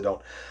really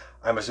don't.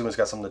 I'm assuming it's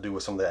got something to do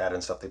with some of the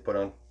add-in stuff they put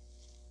on.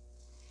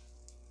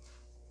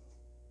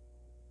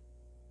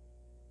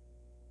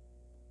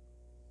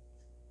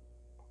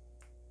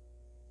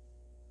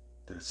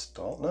 Did it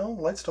stall? No,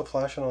 the light's still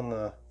flashing on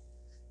the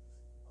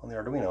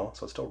Arduino,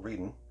 so it's still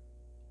reading.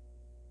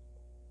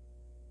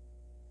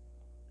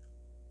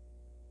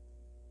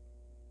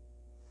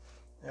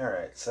 All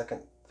right,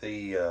 second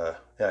the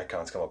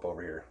icons come up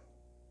over here.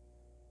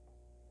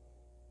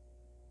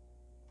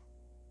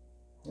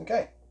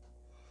 Okay.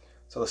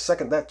 So the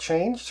second that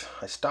changed,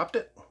 I stopped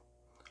it.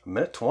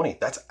 1:20.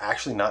 That's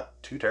actually not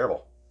too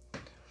terrible.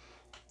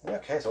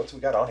 Okay, so what's we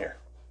got on here?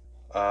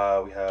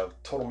 We have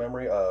total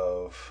memory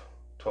of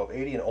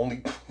 1280 and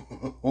only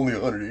only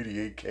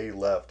 188K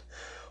left.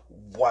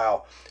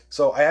 Wow.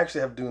 So I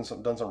actually have done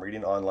some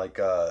reading on like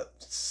the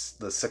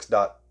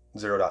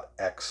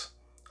 6.0.x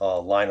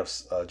line of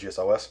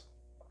GSOS,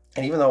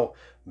 and even though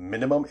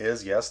minimum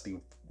is yes the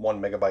 1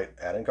 megabyte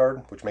add-in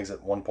card, which makes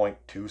it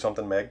 1.2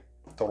 something meg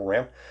total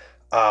RAM.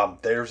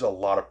 There's a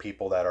lot of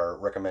people that are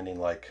recommending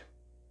like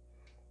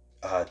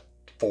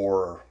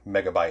 4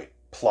 megabyte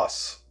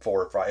plus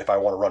if I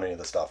want to run any of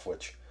this stuff,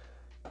 which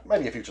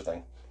might be a future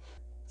thing.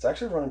 It's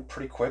actually running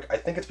pretty quick. I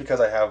think it's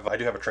because I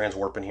do have a trans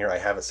warp in here. I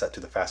have it set to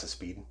the fastest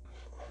speed.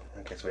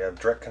 Okay, so we have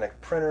direct connect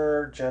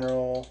printer,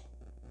 general,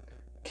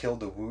 kill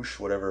the whoosh,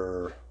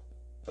 whatever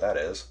that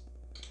is.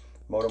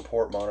 Modem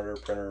port, monitor,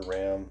 printer,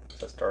 RAM,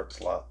 set start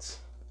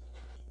slots.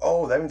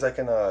 Oh, that means I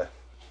can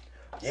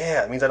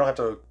yeah, it means I don't have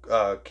to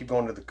keep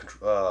going to the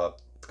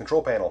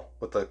control panel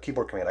with the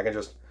keyboard command. I can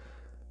just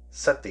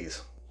set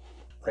these.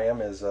 RAM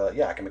is,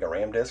 yeah, I can make a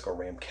RAM disk or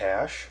RAM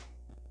cache.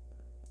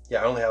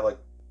 Yeah, I only have like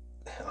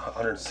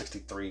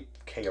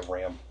 163K of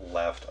RAM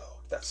left. Oh,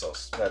 that's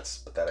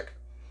pathetic.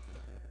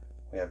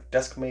 We have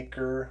Desk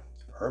Maker,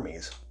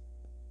 Hermes.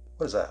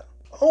 What is that?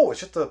 Oh, it's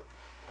just a...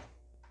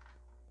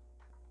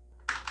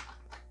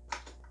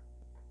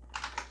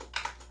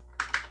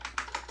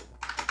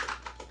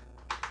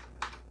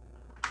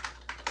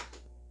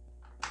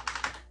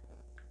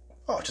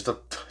 it's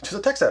just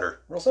a text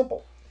editor, real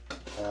simple.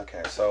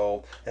 Okay,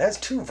 so it has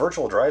 2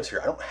 virtual drives here.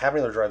 I don't have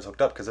any other drives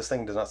hooked up because this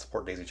thing does not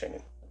support daisy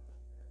chaining.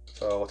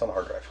 So what's on the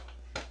hard drive?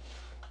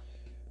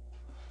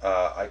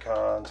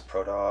 Icons,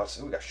 Protoss.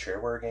 Ooh, we got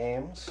shareware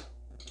games.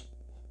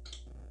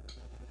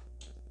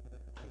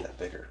 Make that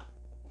bigger.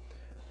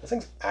 This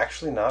thing's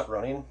actually not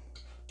running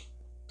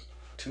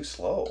too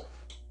slow.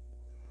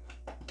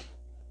 What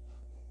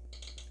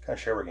kind of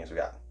shareware games we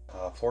got?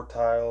 Floor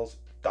Tiles,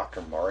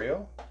 Dr.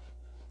 Mario.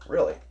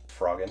 Really?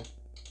 Froggin.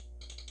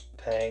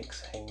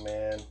 Tanks,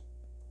 Hangman,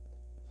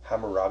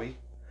 Hammurabi.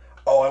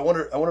 Oh, I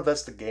wonder if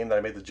that's the game that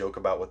I made the joke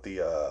about with the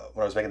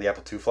when I was making the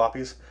Apple II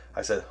floppies.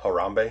 I said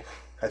Harambe.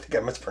 I think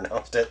I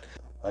mispronounced it.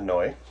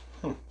 Annoy.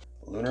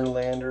 Lunar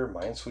Lander,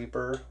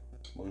 Minesweeper,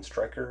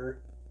 Moonstriker,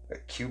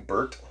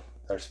 Q-Bert.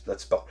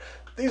 That's spelled.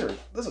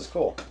 This is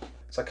cool.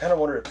 So I kind of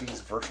wonder if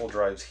these virtual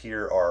drives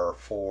here are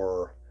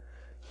for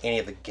any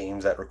of the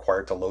games that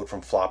require it to load from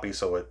floppy,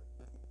 so it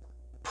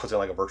puts in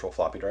like a virtual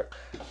floppy drive.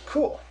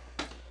 Cool.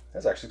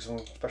 There's actually some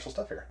special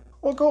stuff here.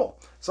 Well, cool.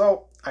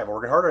 So I have a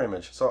working hard drive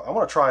image. So I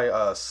want to try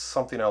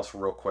something else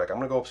real quick. I'm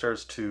going to go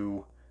upstairs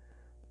to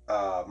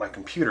my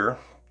computer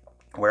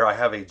where I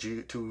have a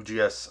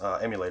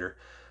 2GS emulator.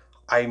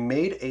 I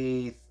made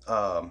a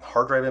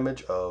hard drive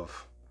image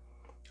of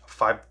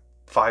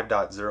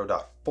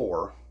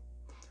 5.0.4,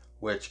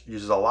 which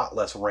uses a lot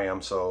less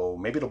RAM, so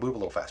maybe it'll boot up a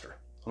little faster.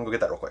 I'm going to go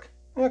get that real quick.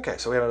 Okay,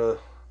 so we have a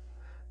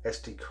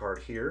SD card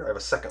here. I have a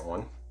second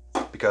one,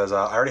 because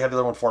I already have the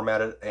other one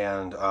formatted,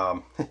 and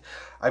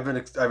I've been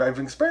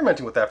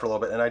experimenting with that for a little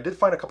bit, and I did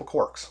find a couple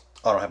quirks.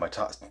 I don't have my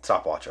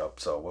stopwatch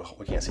up, so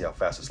we can't see how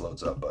fast this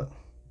loads up, but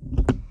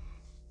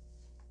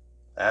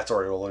that's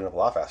already loading up a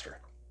lot faster.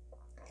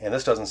 And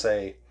this doesn't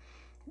say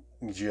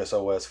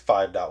GSOS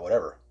 5.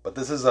 Whatever, but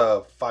this is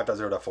a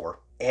 5.0.4.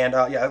 And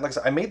yeah, like I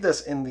said, I made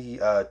this in the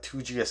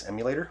 2GS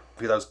emulator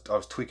because I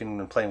was tweaking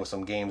and playing with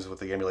some games with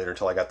the emulator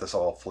until I got this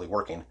all fully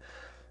working.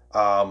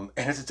 And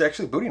it's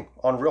actually booting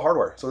on real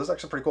hardware, so this is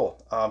actually pretty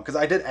cool. Because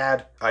I did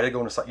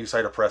go into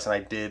UCitaPress, and I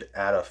did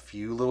add a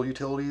few little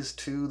utilities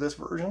to this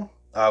version,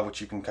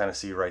 which you can kind of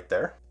see right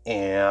there.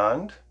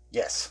 And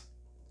yes,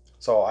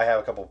 so I have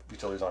a couple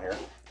utilities on here.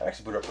 I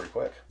actually boot up pretty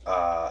quick.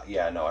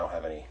 Yeah, no, I don't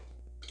have any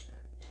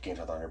games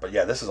on here, but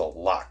yeah, this is a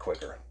lot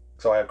quicker.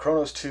 So I have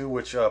Chronos 2,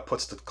 which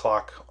puts the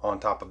clock on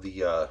top of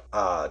the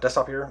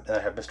desktop here, and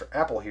I have Mr.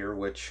 Apple here,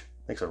 which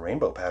makes a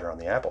rainbow pattern on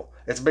the Apple.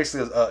 It's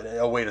basically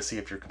a way to see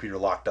if your computer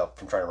locked up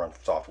from trying to run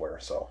software.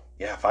 So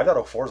yeah,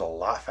 5.04 is a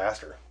lot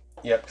faster.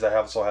 Yeah, because I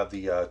also have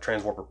the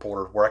transwarp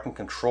reporter where I can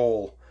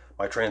control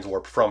my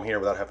transwarp from here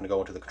without having to go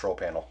into the control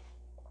panel.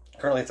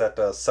 Currently it's at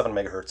 7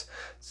 megahertz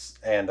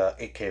and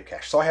 8K of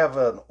cache. So I have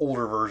an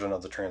older version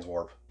of the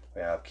transwarp.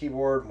 We have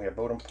keyboard, we have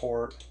modem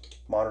port,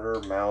 monitor,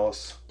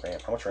 mouse, RAM.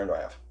 How much RAM do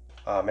I have?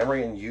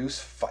 Memory in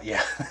use,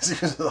 yeah,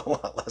 this uses a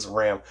lot less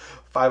RAM,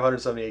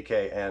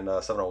 578K and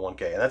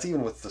 701K, and that's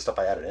even with the stuff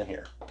I added in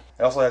here.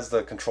 It also has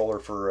the controller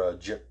for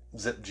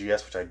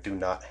ZipGS, which I do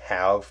not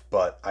have,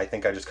 but I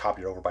think I just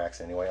copied it over by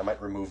accident anyway. I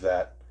might remove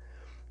that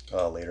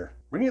later.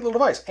 Really neat little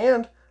device,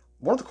 and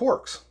one of the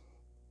quirks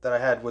that I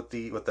had with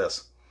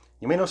this,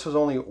 you may notice there's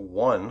only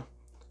one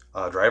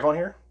drive on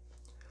here.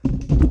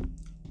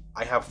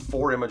 I have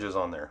 4 images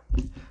on there.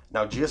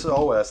 Now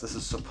GSOS, this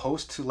is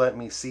supposed to let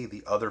me see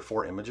the other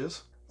 4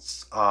 images.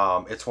 It's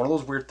one of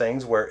those weird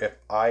things where if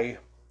I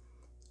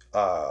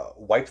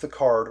wipe the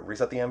card,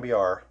 reset the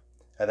MBR,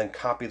 and then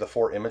copy the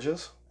 4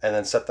 images, and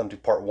then set them to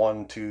part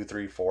 1, 2,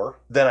 3, 4,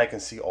 then I can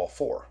see all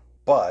 4.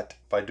 But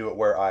if I do it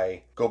where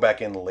I go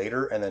back in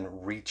later and then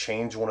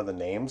rechange one of the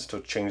names to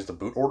change the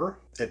boot order,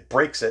 it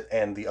breaks it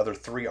and the other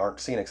 3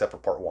 aren't seen except for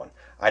part 1.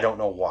 I don't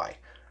know why.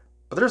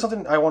 But there's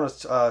something I want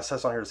to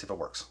test on here to see if it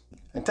works.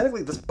 And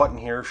technically this button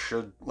here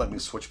should let me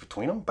switch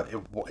between them, but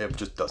it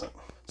just doesn't.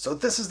 So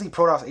this is the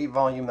ProDOS 8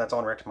 volume that's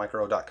on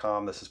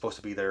reactivemicro.com. This is supposed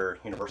to be their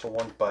universal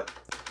one, but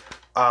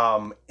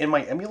in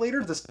my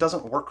emulator, this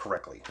doesn't work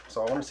correctly.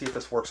 So I want to see if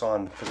this works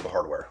on physical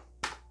hardware.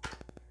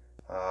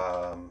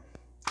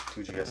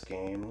 2GS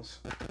games.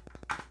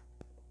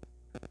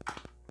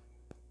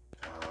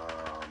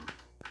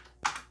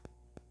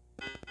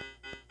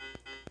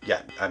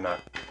 Yeah, I'm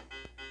not.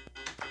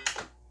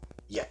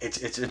 Yeah, it's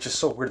just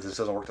so weird that this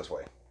doesn't work this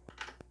way.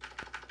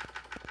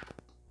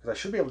 Because I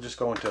should be able to just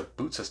go into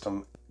boot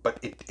system, but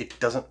it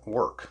doesn't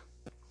work.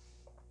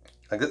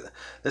 Like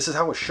this is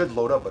how it should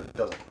load up, but it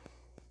doesn't.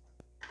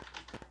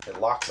 It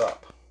locks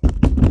up.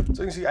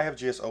 So you can see I have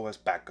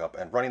GSOS backup,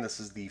 and running this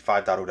is the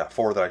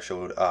 5.0.4 that I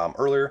showed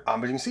earlier.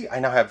 But you can see I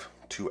now have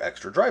 2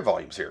 extra drive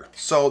volumes here.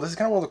 So this is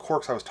kind of one of the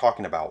quirks I was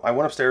talking about. I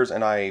went upstairs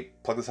and I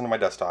plugged this into my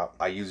desktop.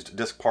 I used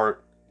DiskPart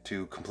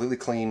to completely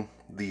clean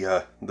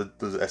the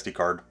SD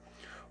card,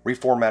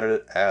 reformatted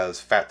it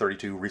as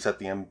FAT32, reset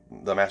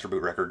the master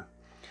boot record,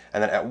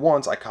 and then at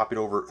once I copied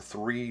over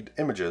 3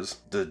 images: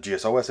 the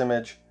GSOS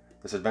image,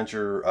 this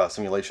adventure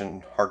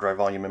simulation hard drive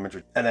volume image,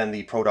 and then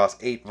the ProDOS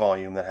 8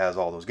 volume that has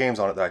all those games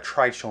on it that I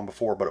tried showing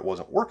before, but it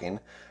wasn't working.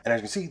 And as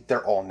you can see,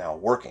 they're all now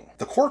working.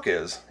 The quirk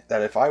is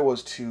that if I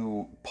was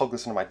to plug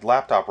this into my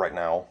laptop right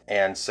now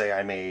and say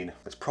I made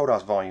this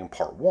ProDOS volume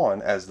part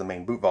 1 as the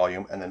main boot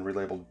volume and then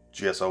relabeled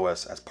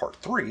GSOS as part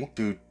 3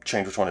 to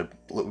change which one it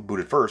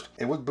booted first,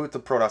 it would boot the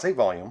ProDOS 8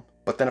 volume.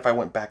 But then if I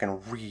went back and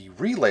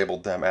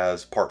relabeled them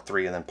as part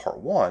 3 and then part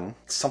 1,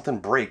 something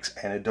breaks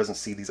and it doesn't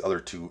see these other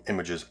two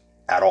images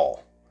at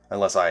all,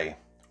 unless I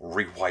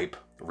rewipe,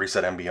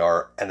 reset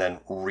MBR, and then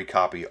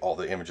recopy all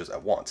the images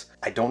at once.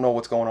 I don't know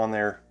what's going on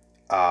there.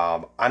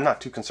 I'm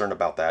not too concerned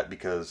about that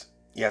because,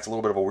 yeah, it's a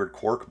little bit of a weird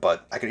quirk,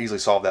 but I could easily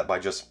solve that by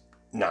just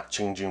not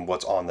changing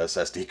what's on this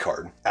SD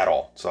card at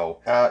all.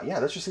 So yeah,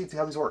 let's just see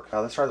how these work.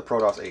 Let's try the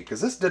ProDOS 8,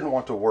 because this didn't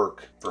want to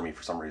work for me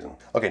for some reason.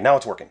 Okay, now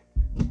it's working.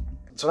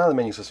 So now the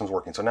menu system's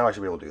working, so now I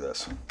should be able to do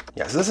this.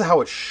 Yeah, so this is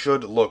how it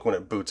should look when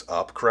it boots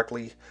up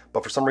correctly,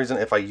 but for some reason,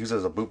 if I use it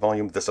as a boot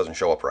volume, this doesn't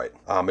show up right.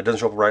 It doesn't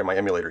show up right in my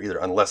emulator either,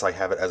 unless I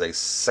have it as a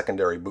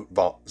secondary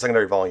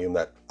volume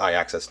that I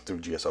access through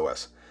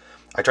GSOS.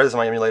 I tried this in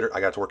my emulator, I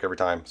got it to work every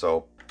time,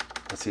 so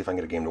let's see if I can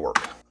get a game to work.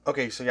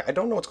 Okay, so yeah, I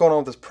don't know what's going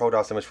on with this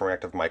ProDOS image from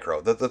Reactive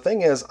Micro. The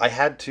thing is, I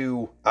had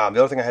to, the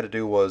other thing I had to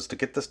do was to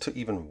get this to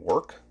even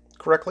work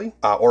correctly,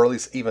 or at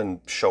least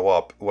even show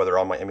up, whether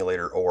on my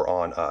emulator or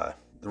on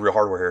the real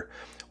hardware here,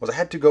 was I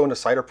had to go into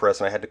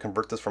CiderPress and I had to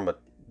convert this from a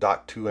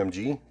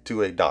 .2mg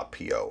to a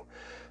 .po.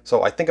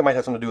 So I think it might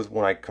have something to do with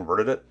when I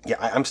converted it. Yeah,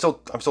 I'm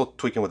still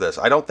tweaking with this.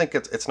 I don't think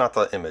it's not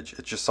the image.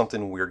 It's just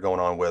something weird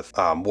going on with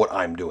what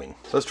I'm doing.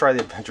 So let's try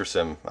the Adventure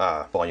Sim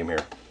volume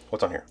here.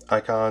 What's on here?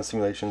 Icon,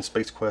 Simulation,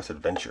 Space Quest,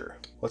 Adventure.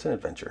 What's an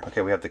adventure?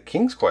 Okay, we have the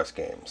King's Quest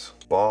games.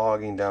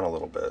 Bogging down a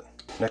little bit.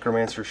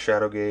 Necromancer,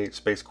 Shadowgate,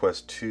 Space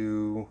Quest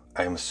 2.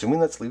 I am assuming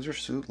that's Leisure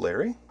Suit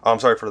Larry? Oh, I'm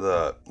sorry for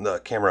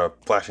the camera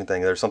flashing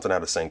thing. There's something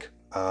out of sync.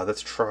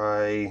 Let's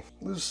try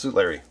Leisure Suit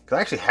Larry. Because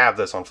I actually have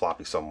this on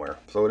floppy somewhere.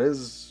 So it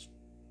is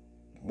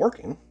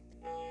working.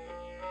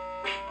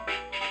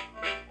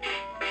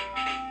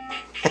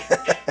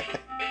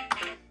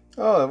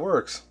 Oh, it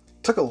works.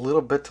 Took a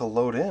little bit to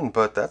load in,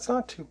 but that's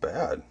not too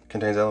bad.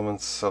 Contains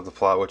elements of the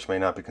plot which may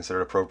not be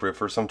considered appropriate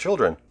for some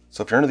children.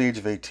 So if you're under the age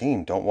of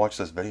 18, don't watch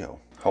this video.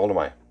 How old am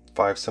I?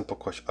 5 simple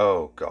questions.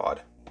 Oh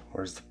God.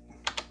 Where's the...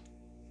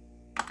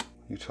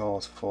 Utah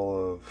is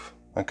full of...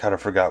 I kind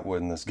of forgot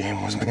when this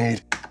game was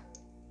made.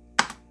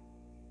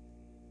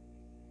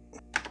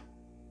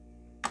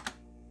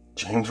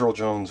 James Earl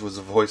Jones was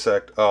the voice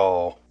act.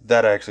 Oh,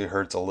 that actually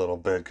hurts a little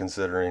bit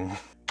considering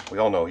we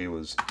all know he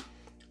was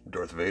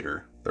Darth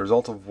Vader. The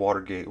result of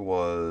Watergate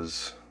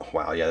was...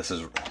 Wow, yeah, this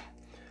is...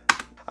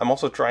 I'm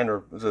also trying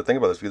to think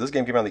about this because this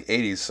game came out in the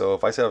 80s, so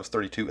if I said I was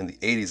 32 in the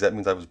 80s, that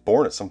means I was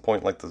born at some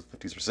point like the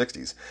 50s or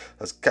 60s.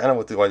 That's kind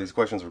of why these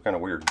questions were kind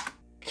of weird.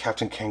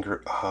 Captain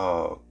Kangaroo...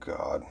 Oh,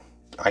 God.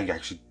 I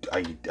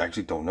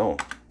actually don't know.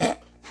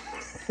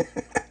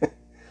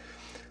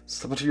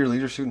 Step into your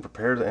leader suit and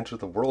prepare to enter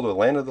the world of the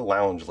land of the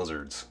lounge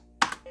lizards.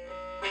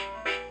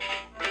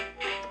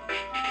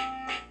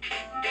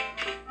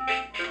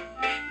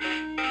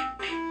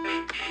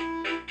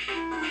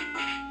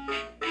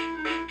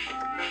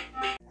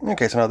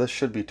 Okay, so now this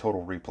should be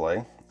Total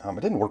Replay.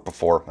 It didn't work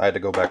before. I had to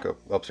go back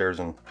upstairs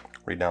and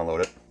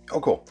re-download it.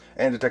 Oh, cool.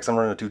 And it detects I'm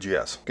running a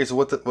 2GS. Okay, so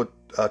what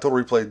Total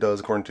Replay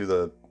does, according to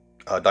the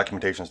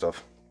documentation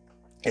stuff,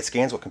 it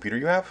scans what computer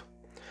you have,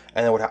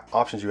 and then what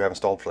options you have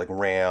installed for like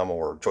RAM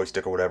or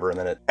joystick or whatever, and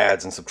then it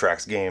adds and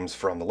subtracts games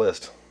from the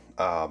list.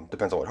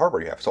 Depends on what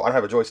hardware you have. So I don't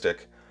have a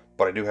joystick,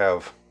 but I do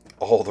have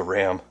all the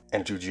RAM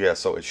and 2GS,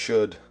 so it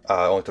should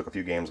only took a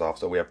few games off.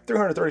 So we have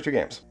 332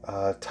 games.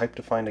 Type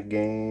to find a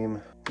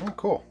game. Oh,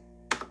 cool.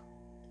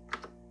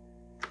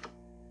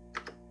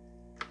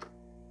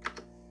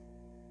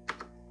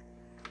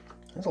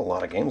 There's a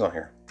lot of games on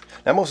here.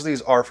 Now most of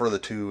these are for the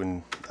 2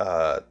 and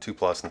 2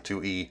 Plus and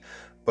 2E,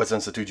 but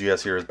since the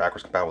 2GS here is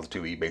backwards compatible with the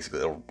 2E, basically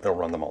it'll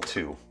run them all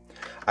too.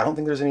 I don't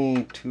think there's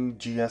any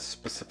 2GS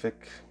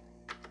specific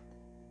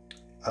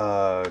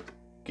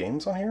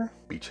games on here.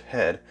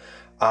 Beachhead.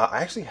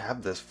 I actually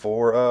have this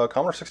for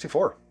Commodore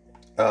 64.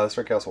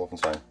 Strike Castle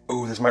Wolfenstein.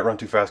 Oh, this might run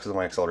too fast because of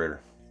my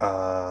accelerator.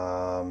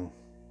 I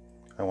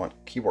want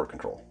keyboard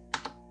control.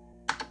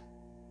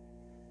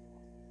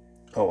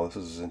 Oh, well, this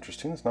is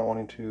interesting. It's not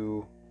wanting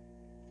to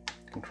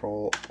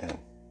Control N.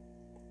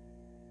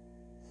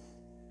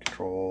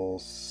 Control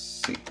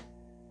C.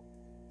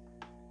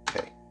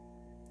 Okay.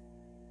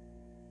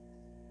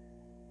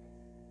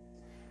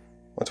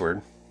 That's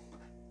weird.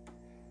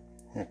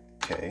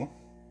 Okay.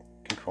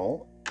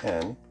 Control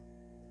N.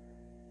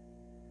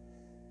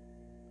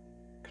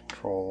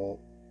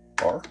 Control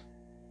R.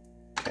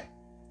 Okay.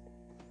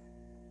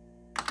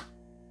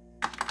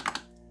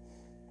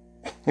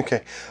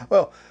 Okay.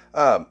 Well,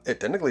 it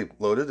technically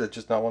loaded, it's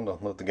just not wanting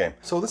to load the game.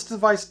 So this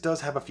device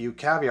does have a few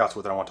caveats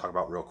with it I want to talk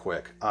about real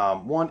quick.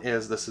 One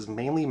is this is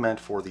mainly meant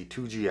for the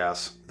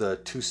 2GS, the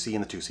 2C,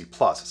 and the 2C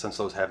Plus, since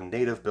those have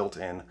native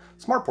built-in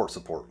SmartPort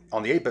support.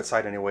 On the 8-bit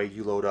side anyway,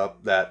 you load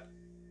up that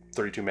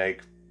 32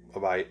 meg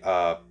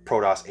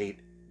ProDOS 8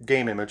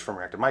 game image from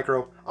Reactive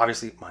Micro.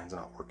 Obviously, mine's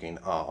not working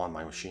on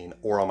my machine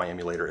or on my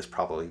emulator. It's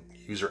probably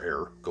user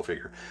error, go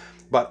figure.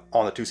 But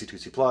on the 2C,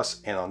 2C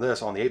Plus, and on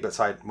this, on the 8-bit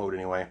side mode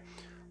anyway,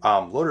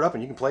 load it up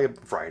and you can play a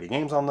variety of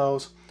games on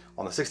those.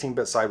 On the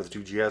 16-bit side with the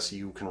 2GS,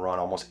 you can run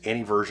almost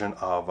any version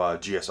of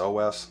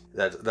GSOS.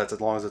 That's as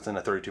long as it's in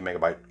a 32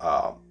 megabyte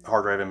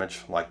hard drive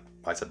image, like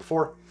I said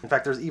before. In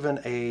fact, there's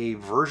even a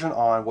version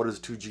on what is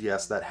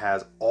 2GS that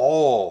has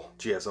all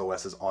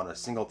GSOSs on a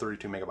single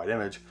 32 megabyte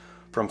image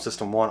from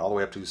System 1 all the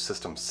way up to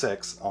System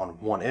 6 on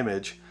one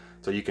image.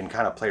 So you can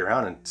kind of play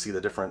around and see the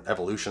different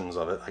evolutions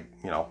of it, like,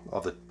 you know,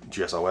 of the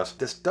GSOS.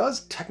 This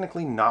does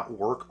technically not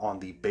work on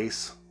the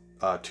base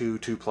 2,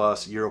 2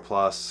 Plus, Euro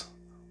Plus,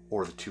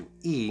 or the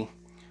 2E,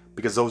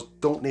 because those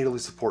don't natively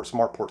support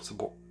SmartPort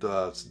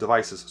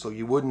devices. So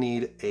you would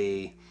need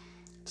a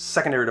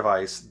secondary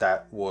device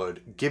that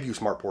would give you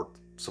SmartPort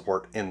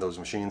support in those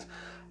machines.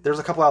 There's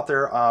a couple out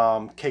there.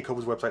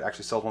 K-Kova's website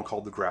actually sells one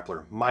called the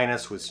Grappler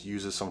Minus, which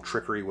uses some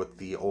trickery with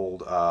the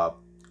old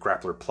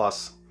Grappler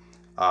Plus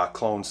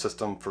clone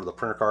system for the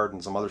printer card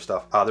and some other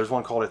stuff. There's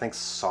one called, I think,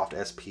 Soft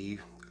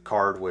SP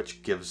card,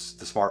 which gives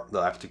the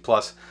SP2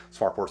 Plus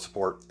SmartPort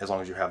support as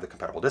long as you have the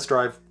compatible disk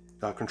drive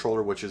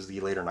controller, which is the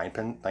later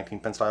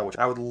 19-pin style, which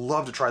I would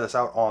love to try this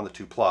out on the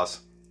 2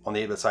 Plus on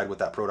the 8-bit side with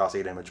that ProDOS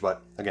 8 image,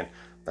 but again,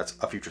 that's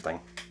a future thing.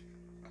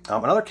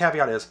 Another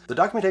caveat is the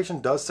documentation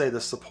does say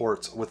this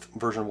supports, with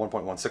version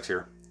 1.16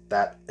 here,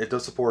 that it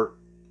does support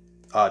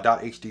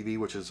 .hdv,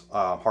 which is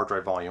hard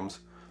drive volumes,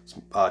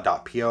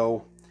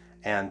 .po,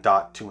 and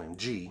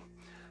 .2mg.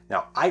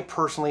 Now, I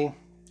personally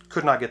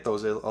could not get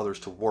those others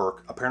to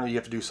work. Apparently, you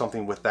have to do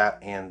something with that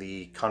and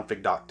the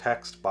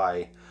config.txt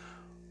by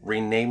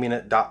renaming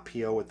it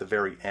 .po at the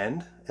very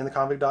end in the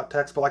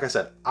config.txt. But like I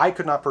said, I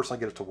could not personally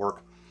get it to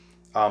work.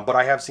 But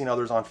I have seen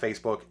others on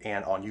Facebook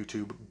and on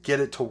YouTube get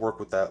it to work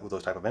with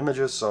those type of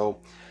images.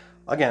 So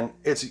again,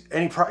 it's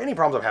any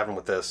problems I'm having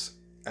with this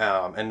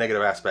and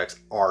negative aspects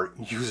are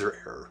user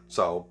error.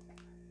 So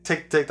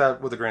take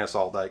that with a grain of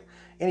salt. Like,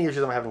 any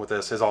issues I'm having with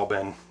this has all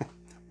been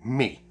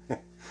me,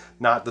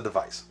 not the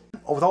device.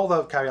 With all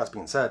the caveats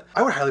being said,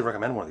 I would highly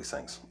recommend one of these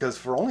things, because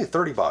for only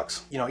 30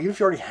 bucks, you know, even if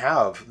you already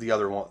have the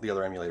other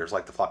emulators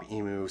like the Floppy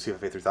Emu,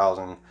 CFFA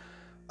 3000,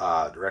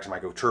 Reactive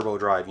Micro Turbo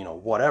Drive, you know,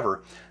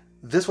 whatever,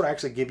 this would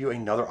actually give you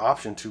another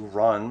option to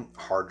run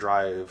hard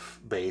drive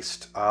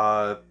based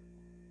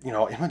you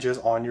know, images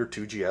on your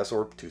 2GS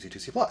or 2C,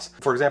 2C Plus.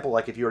 For example,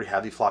 like if you already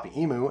have the Floppy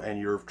Emu and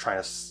you're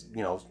trying to,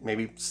 you know,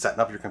 maybe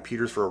setting up your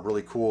computers for a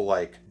really cool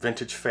like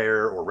vintage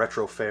fair or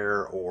retro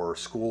fair or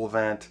school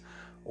event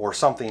or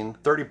something,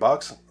 30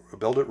 bucks,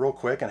 build it real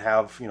quick and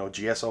have, you know,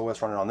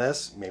 GSOS running on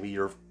this, maybe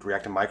your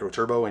Reactive Micro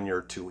Turbo in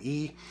your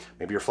 2E,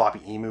 maybe your Floppy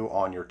Emu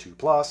on your 2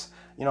 Plus,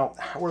 you know,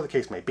 whatever the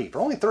case may be. For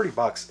only 30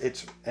 bucks,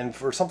 and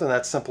for something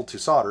that's simple to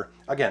solder,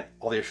 again,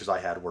 all the issues I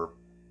had were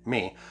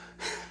me.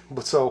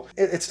 But so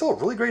it's still a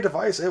really great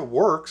device. It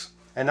works.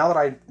 And now that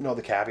I know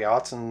the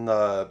caveats and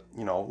the,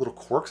 you know, little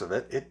quirks of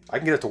it, I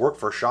can get it to work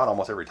first shot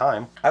almost every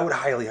time. I would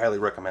highly, highly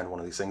recommend one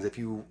of these things.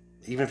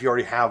 Even if you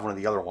already have one of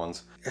the other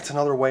ones, it's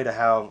another way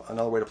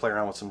to play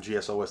around with some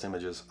GSOS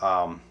images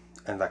and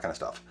that kind of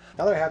stuff.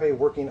 Now that I have a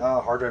working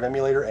hard drive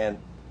emulator and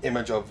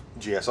image of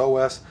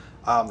GSOS,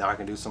 now I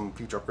can do some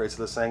future upgrades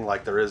to this thing.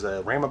 Like there is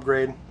a RAM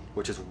upgrade,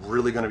 which is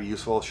really going to be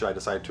useful should I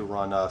decide to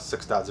run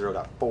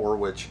 6.0.4,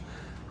 which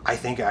I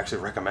think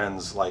actually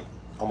recommends like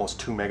almost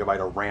 2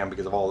 megabyte of RAM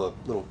because of all the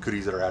little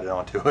goodies that are added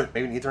onto it.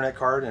 Maybe an Ethernet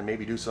card and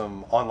maybe do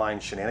some online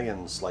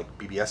shenanigans like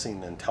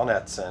BBSing and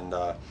telnets. And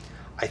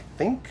I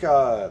think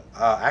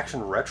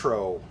Action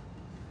Retro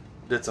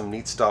did some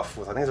neat stuff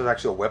with, I think there's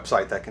actually a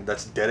website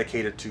that's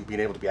dedicated to being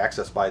able to be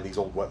accessed by these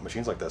old web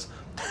machines like this.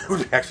 It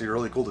would be actually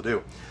really cool to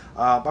do.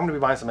 I'm going to be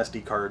buying some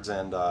SD cards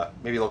and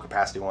maybe low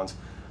capacity ones,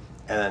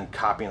 and then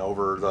copying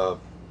over the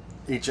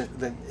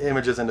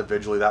images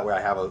individually. That way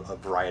I have a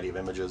variety of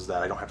images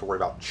that I don't have to worry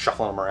about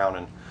shuffling them around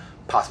and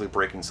possibly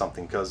breaking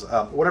something, because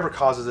whatever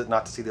causes it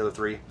not to see the other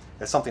three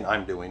is something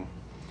I'm doing.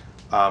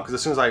 Because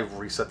as soon as I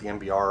reset the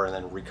MBR and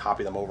then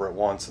recopy them over at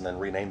once and then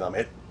rename them,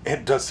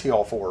 it does see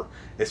all four.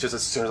 It's just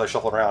as soon as I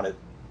shuffle it around, it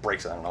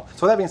breaks it. I don't know.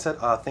 So with that being said,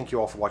 thank you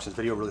all for watching this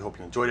video. Really hope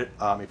you enjoyed it.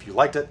 If you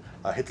liked it,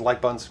 hit the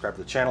like button, subscribe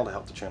to the channel to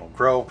help the channel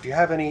grow. If you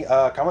have any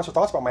comments or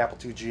thoughts about my Apple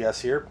II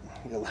GS here,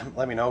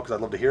 let me know, because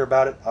I'd love to hear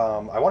about it.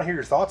 I want to hear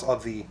your thoughts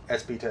of the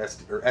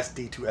SP2SD or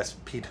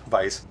SD2SP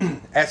device,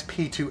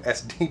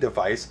 SP2SD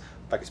device,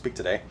 if I can speak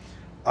today.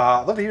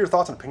 I'd love to hear your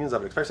thoughts and opinions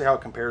of it, especially how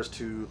it compares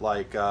to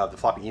like the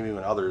Floppy Emu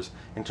and others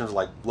in terms of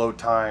like load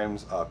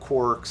times,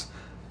 quirks,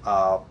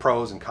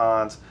 pros and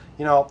cons.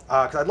 You know,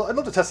 because I'd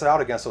love to test it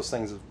out against those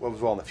things as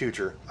well in the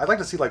future. I'd like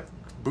to see like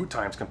boot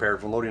times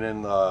compared when loading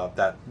in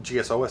that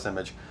GSOS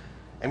image.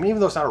 I mean, even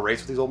though it's not a race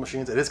with these old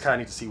machines, it is kind of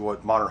neat to see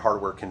what modern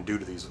hardware can do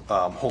to these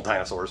old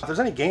dinosaurs. If there's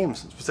any games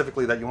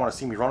specifically that you want to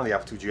see me run on the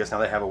Apple II GS, now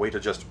they have a way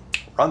to just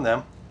run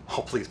them,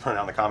 oh, please put it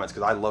down in the comments,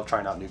 because I love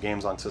trying out new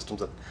games on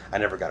systems that I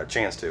never got a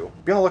chance to.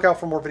 Be on the lookout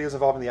for more videos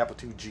involving the Apple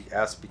II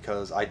GS,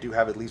 because I do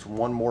have at least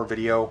one more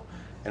video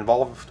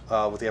involved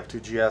with the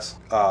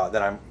F2GS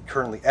that I'm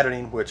currently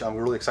editing, which I'm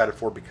really excited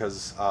for,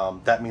 because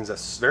that means that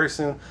very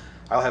soon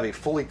I'll have a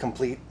fully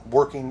complete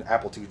working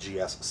Apple II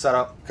GS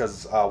setup,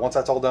 because once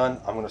that's all done,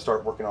 I'm going to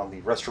start working on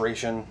the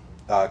restoration,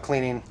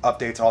 cleaning,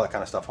 updates, and all that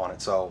kind of stuff on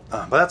it. So,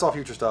 but that's all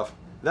future stuff.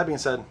 That being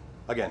said,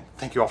 again,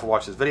 thank you all for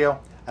watching this video,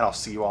 and I'll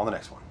see you all in the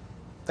next one.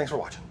 Thanks for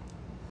watching.